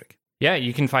 Patrick? Yeah,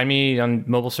 you can find me on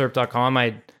mobileserp.com.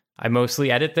 I mostly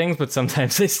edit things, but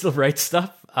sometimes I still write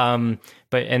stuff. And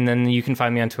then you can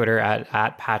find me on Twitter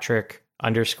at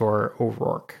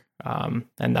Patrick_O'Rourke.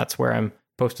 And that's where I'm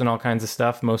posting all kinds of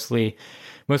stuff, mostly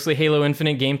Halo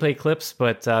Infinite gameplay clips,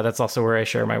 but that's also where I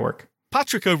share my work.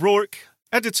 Patrick O'Rourke,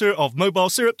 editor of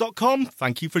mobilesyrup.com.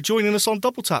 Thank you for joining us on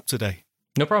Double Tap today.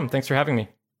 No problem. Thanks for having me.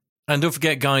 And don't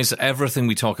forget, guys, everything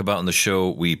we talk about on the show,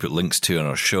 we put links to in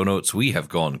our show notes. We have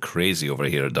gone crazy over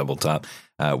here at Double Tap.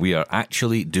 We are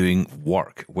actually doing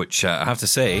work, which I have to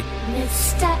say,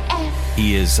 Mr. F.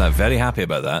 He is very happy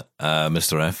about that,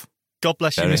 Mr. F. God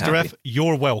bless you, Mr. F.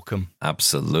 You're welcome.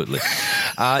 Absolutely.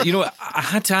 I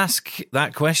had to ask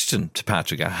that question to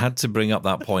Patrick. I had to bring up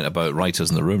that point about writers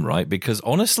in the room, right? Because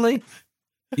honestly,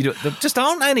 there just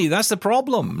aren't any. That's the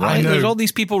problem, right? There's all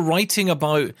these people writing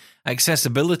about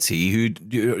accessibility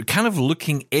who are kind of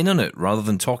looking in on it rather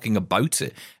than talking about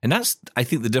it. And that's, I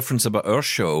think, the difference about our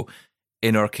show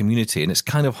in our community, and it's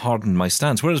kind of hardened my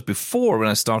stance. Whereas before, when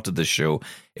I started this show,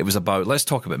 it was about, let's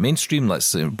talk about mainstream,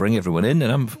 let's bring everyone in,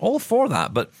 and I'm all for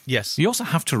that. But yes, you also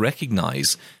have to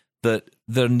recognize that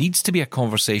there needs to be a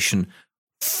conversation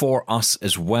for us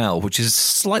as well, which is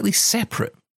slightly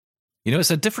separate.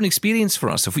 It's a different experience for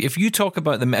us. If you talk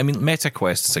about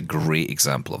MetaQuest is a great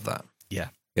example of that. Yeah.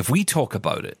 If we talk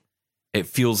about it, it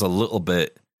feels a little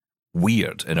bit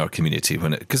weird in our community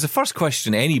because the first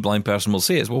question any blind person will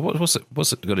say is, well,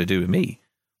 what's it got to do with me?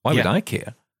 Why would I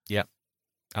care? Yeah.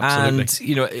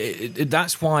 Absolutely. And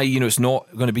that's why it's not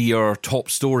going to be your top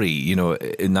story,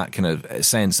 in that kind of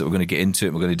sense that we're going to get into it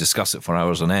and we're going to discuss it for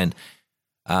hours on end.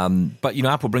 But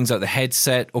Apple brings out the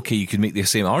headset. Okay, you could make the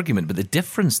same argument, but the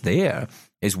difference there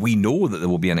is we know that there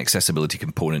will be an accessibility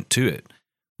component to it.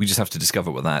 We just have to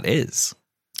discover what that is.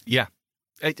 Yeah,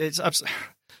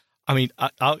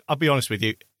 I'll be honest with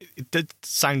you. It did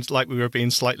sound like we were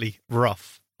being slightly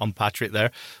rough on Patrick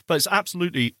there, but it's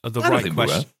absolutely the right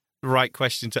question. Right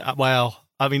question to. Well,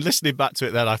 listening back to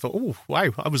it, then I thought, oh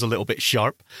wow, I was a little bit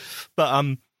sharp.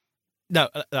 But no,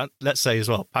 let's say as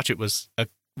well, Patrick was a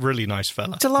really nice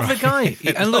fella. It's a lovely guy.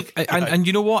 And look, and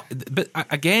you know what? But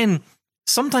again,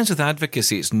 sometimes with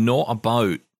advocacy, it's not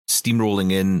about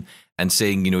steamrolling in and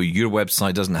saying, your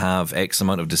website doesn't have X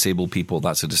amount of disabled people.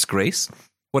 That's a disgrace.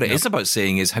 What it is about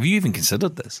saying is, have you even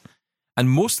considered this? And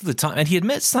most of the time, and he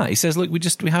admits that. He says, look,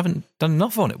 we haven't done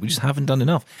enough on it. We just haven't done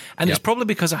enough. And it's probably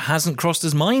because it hasn't crossed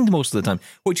his mind most of the time,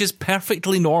 which is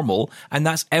perfectly normal. And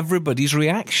that's everybody's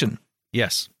reaction.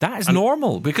 Yes. That is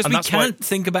normal because we can't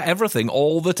think about everything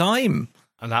all the time.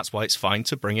 And that's why it's fine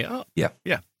to bring it up. Yeah.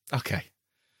 Yeah. Okay.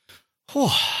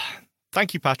 Oh,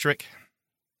 thank you, Patrick.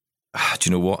 Do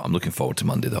you know what? I'm looking forward to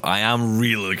Monday, though. I am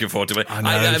really looking forward to it.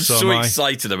 I'm so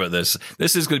excited about this.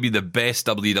 This is going to be the best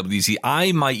WWDC.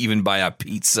 I might even buy a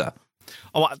pizza.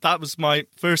 Oh, that was my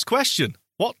first question.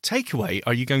 What takeaway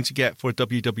are you going to get for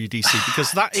WWDC?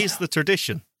 Because that is the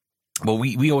tradition. Well,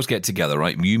 we always get together,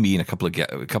 right? You, me, and a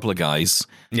couple of guys.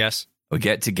 Yes. We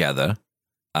get together,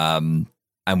 and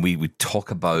we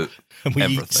talk about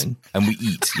everything. And we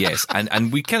eat, yes.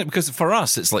 And we kind of, because for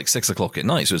us, it's like 6 o'clock at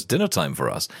night, so it's dinner time for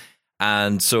us.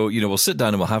 And so, we'll sit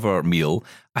down and we'll have our meal.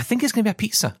 I think it's going to be a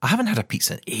pizza. I haven't had a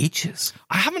pizza in ages.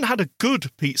 I haven't had a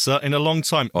good pizza in a long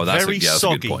time. Oh, that's very that's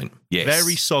soggy. a good point. Yes.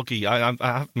 Very soggy.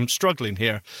 I'm struggling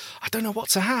here. I don't know what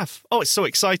to have. Oh, it's so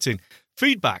exciting.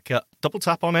 Feedback at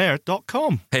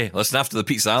doubletaponair.com. Hey, listen, after the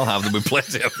pizza I'll have, there'll be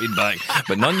plenty of feedback.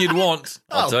 But none you'd want,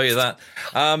 I'll tell you that.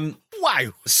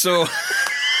 Wow. So...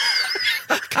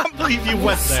 I can't believe you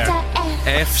went there.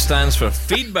 F stands for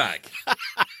feedback.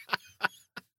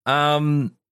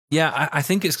 I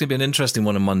think it's going to be an interesting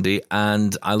one on Monday,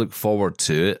 and I look forward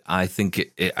to it. I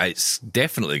think it's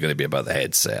definitely going to be about the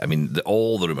headset.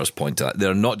 All the rumors point to that.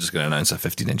 They're not just going to announce a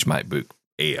 15-inch MacBook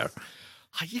Air.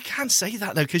 You can't say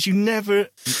that, though, because you never,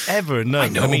 ever know. I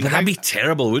know, but that'd be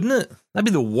terrible, wouldn't it? That'd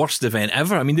be the worst event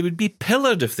ever. I mean, they would be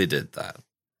pillared if they did that.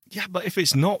 Yeah, but if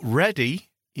it's not ready,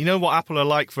 you know what Apple are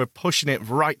like for pushing it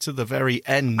right to the very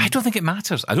end. I don't think it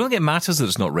matters. I don't think it matters that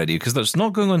it's not ready because it's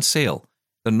not going on sale.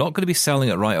 They're not going to be selling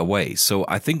it right away. So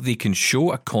I think they can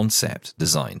show a concept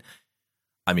design.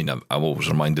 I mean, I'm always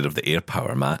reminded of the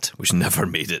AirPower, Matt, which never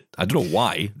made it. I don't know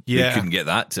why they couldn't get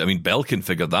that. I mean, Belkin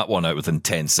figured that one out within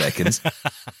 10 seconds.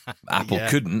 Apple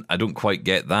couldn't. I don't quite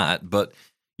get that. But,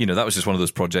 you know, that was just one of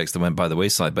those projects that went by the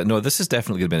wayside. But no, this is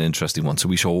definitely going to be an interesting one. So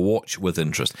we shall watch with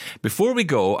interest. Before we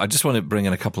go, I just want to bring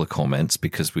in a couple of comments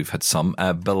because we've had some.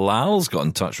 Bilal's got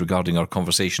in touch regarding our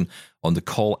conversation on the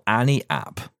Call Annie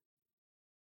app.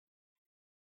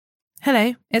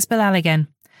 Hello, it's Bilal again.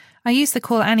 I use the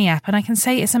Call Annie app and I can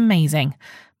say it's amazing.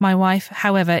 My wife,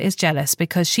 however, is jealous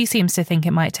because she seems to think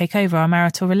it might take over our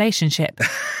marital relationship.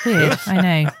 Weird, I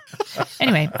know.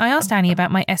 Anyway, I asked Annie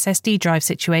about my SSD drive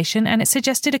situation and it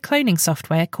suggested a cloning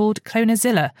software called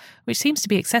Clonazilla, which seems to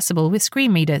be accessible with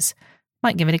screen readers.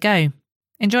 Might give it a go.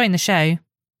 Enjoying the show,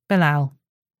 Bilal.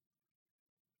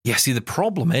 Yeah, see, the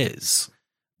problem is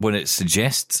when it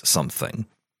suggests something,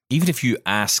 even if you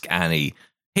ask Annie,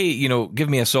 hey, you know, give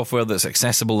me a software that's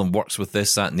accessible and works with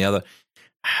this, that, and the other.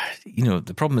 You know,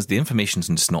 the problem is the information's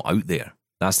just not out there.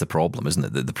 That's the problem,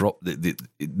 isn't it?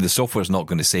 The software's not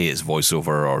going to say it's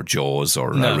VoiceOver or JAWS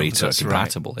or narrator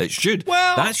compatible. Right. It should.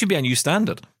 Well, that should be a new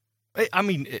standard. I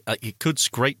mean, it could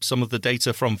scrape some of the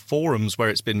data from forums where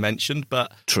it's been mentioned,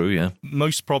 but true, yeah,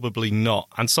 most probably not.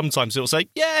 And sometimes it'll say,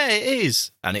 yeah, it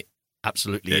is, and it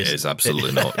absolutely is. It is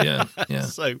absolutely not. Yeah, yeah.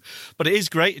 So, but it is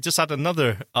great. It just had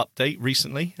another update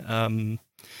recently.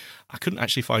 I couldn't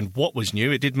actually find what was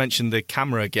new. It did mention the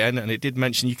camera again, and it did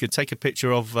mention you could take a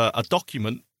picture of a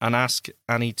document and ask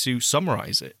Annie to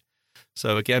summarize it.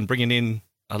 So again, bringing in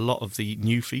a lot of the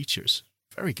new features.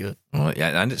 Very good. Well,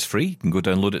 yeah, and it's free. You can go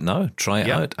download it now. Try it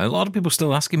out. A lot of people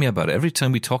still asking me about it. Every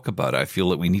time we talk about it, I feel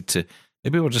that we need to.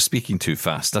 Maybe we're just speaking too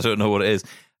fast. I don't know what it is.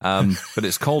 But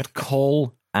it's called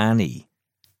Call Annie.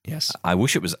 Yes. I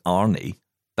wish it was Arnie.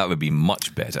 That would be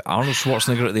much better. Arnold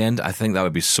Schwarzenegger at the end, I think that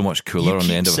would be so much cooler on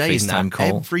the end of a FaceTime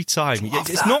call. Every time.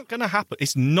 It's not going to happen.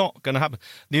 It's not going to happen.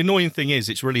 The annoying thing is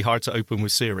it's really hard to open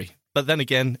with Siri. But then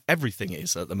again, everything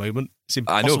is at the moment. It's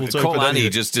impossible to call open Annie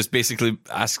just basically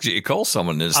asks you to call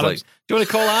someone. And it's like, do you want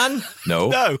to call Anne? No.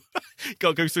 No. Got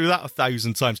to go through that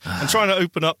 1,000 times. I'm trying to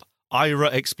open up Ira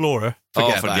Explorer.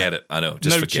 Forget it. I know.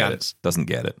 Just no forget chance. it. Doesn't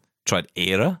get it. Tried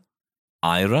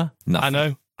Ira, nothing. I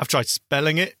know. I've tried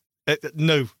spelling it.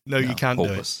 No, you can't hopeless.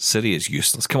 do it. Siri is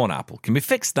useless. Come on, Apple. Can we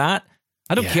fix that?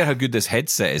 I don't care how good this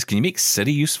headset is. Can you make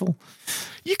Siri useful?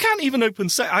 You can't even open...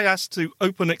 I asked to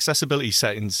open accessibility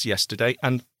settings yesterday,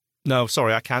 and no,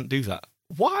 sorry, I can't do that.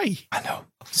 Why? I know.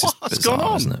 What's gone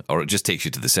on? Isn't it? Or it just takes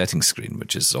you to the settings screen,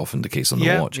 which is often the case on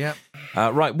the watch. Yeah.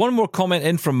 Right, one more comment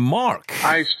in from Mark.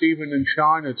 Hi, Stephen and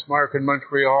Sean. It's Mark in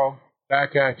Montreal.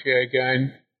 Back at you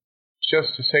again.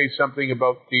 Just to say something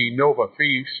about the Nova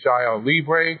Freestyle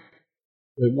Libre.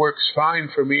 It works fine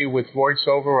for me with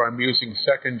VoiceOver. I'm using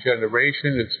second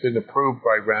generation. It's been approved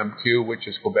by RAMQ, which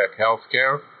is Quebec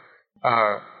Healthcare.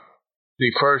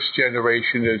 The first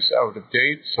generation is out of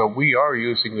date, so we are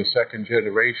using the second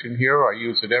generation here. I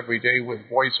use it every day with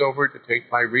VoiceOver to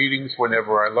take my readings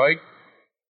whenever I like,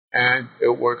 and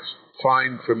it works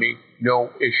fine for me. No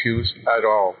issues at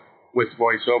all with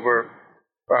VoiceOver.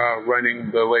 Running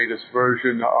the latest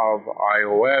version of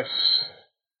iOS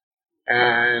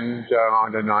and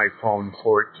on an iPhone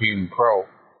 14 Pro.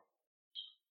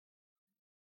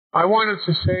 I wanted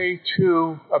to say,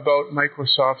 too, about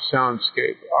Microsoft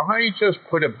Soundscape. I just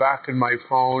put it back in my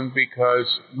phone because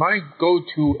my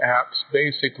go-to apps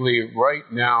basically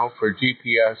right now for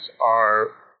GPS are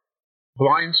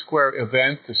Blind Square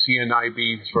Event, the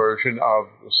CNIB's version of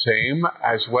the same,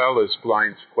 as well as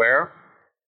Blind Square.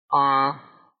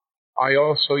 I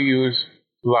also use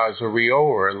Lazarillo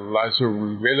or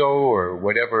Lazarillo or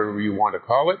whatever you want to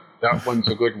call it. That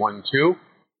one's a good one too.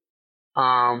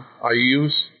 I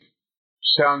use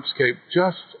Soundscape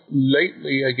just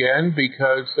lately again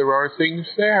because there are things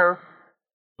there,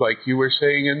 like you were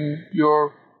saying in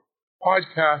your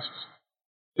podcasts,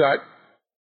 that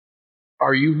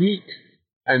are unique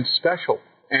and special,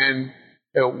 and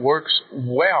it works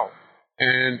well.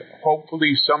 And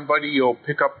hopefully somebody will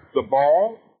pick up the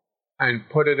ball and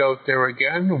put it out there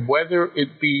again, whether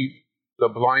it be the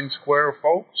Blind Square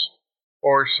folks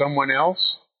or someone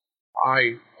else.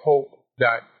 I hope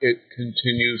that it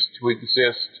continues to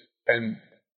exist and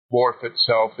morph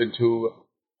itself into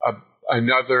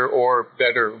another or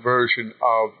better version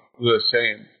of the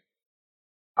same.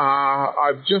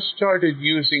 I've just started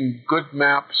using Good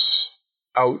Maps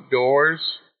outdoors,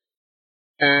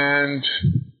 and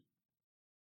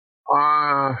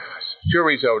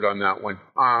jury's out on that one.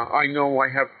 I know I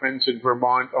have friends in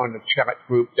Vermont on a chat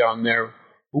group down there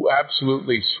who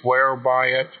absolutely swear by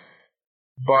it,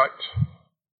 but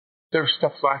there's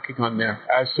stuff lacking on there,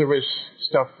 as there is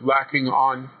stuff lacking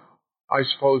on, I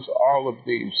suppose, all of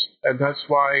these. And that's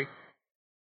why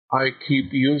I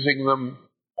keep using them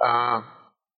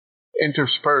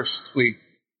interspersely,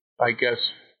 I guess,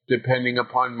 depending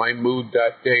upon my mood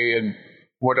that day and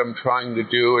what I'm trying to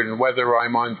do, and whether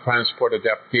I'm on Transport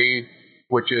Adapté,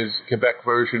 which is Quebec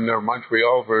version or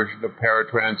Montreal version of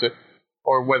paratransit,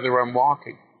 or whether I'm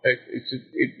walking. It's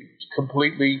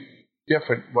completely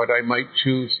different what I might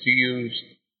choose to use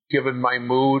given my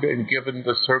mood and given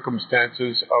the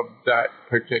circumstances of that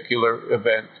particular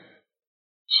event.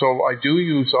 So I do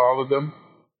use all of them,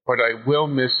 but I will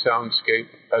miss Soundscape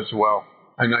as well,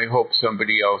 and I hope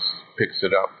somebody else picks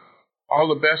it up. All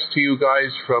the best to you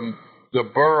guys from the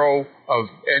borough of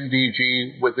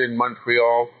NDG within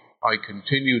Montreal. I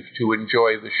continue to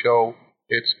enjoy the show.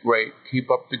 It's great.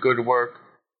 Keep up the good work,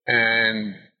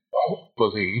 and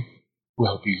hopefully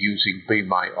we'll be using Be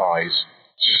My Eyes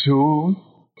soon,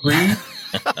 please.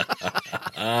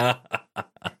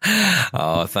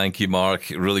 Oh, thank you, Mark.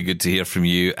 Really good to hear from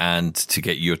you and to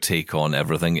get your take on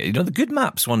everything. You know, the Good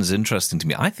Maps one is interesting to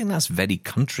me. I think that's very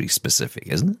country specific,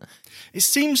 isn't it? It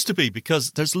seems to be,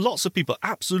 because there's lots of people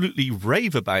absolutely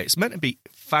rave about it. It's meant to be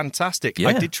fantastic. Yeah.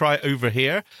 I did try it over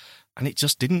here, and it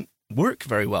just didn't work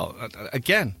very well.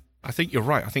 Again, I think you're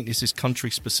right. I think this is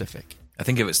country specific. I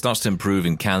think if it starts to improve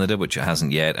in Canada, which it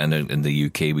hasn't yet, and in the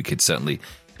UK, we could certainly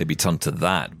maybe turn to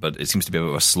that. But it seems to be a bit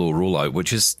of a slow rollout,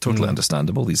 which is totally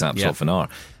understandable. These apps often are.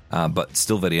 But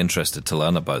still very interested to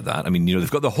learn about that. I mean, you know, they've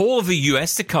got the whole of the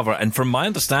US to cover, and from my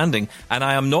understanding, and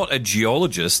I am not a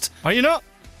geologist. Are you not?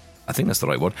 I think that's the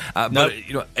right word. But,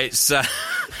 you know, it's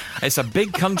a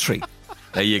big country.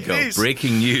 There you go.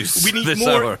 Breaking news. We need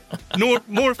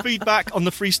more feedback on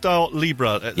the Freestyle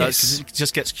Libra. Yes. It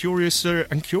just gets curiouser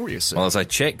and curiouser. Well, as I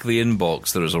check the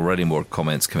inbox, there is already more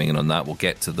comments coming in on that. We'll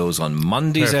get to those on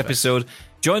Monday's episode.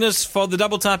 Join us for the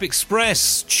Double Tap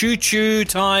Express choo-choo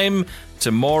time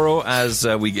tomorrow as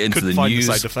we get into the news.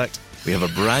 The side effect. We have a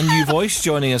brand new voice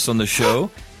joining us on the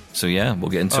show. So, yeah, we'll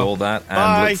get into all that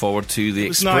and look forward to the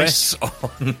Express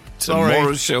on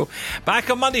tomorrow's show. Back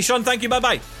on Monday, Sean. Thank you.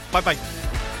 Bye-bye. Bye-bye.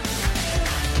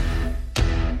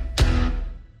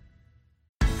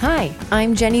 Hi,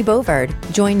 I'm Jenny Bovard.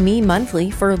 Join me monthly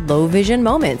for Low Vision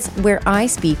Moments, where I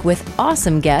speak with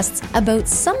awesome guests about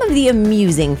some of the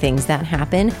amusing things that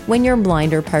happen when you're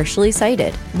blind or partially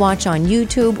sighted. Watch on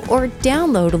YouTube or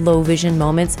download Low Vision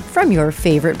Moments from your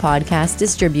favorite podcast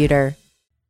distributor.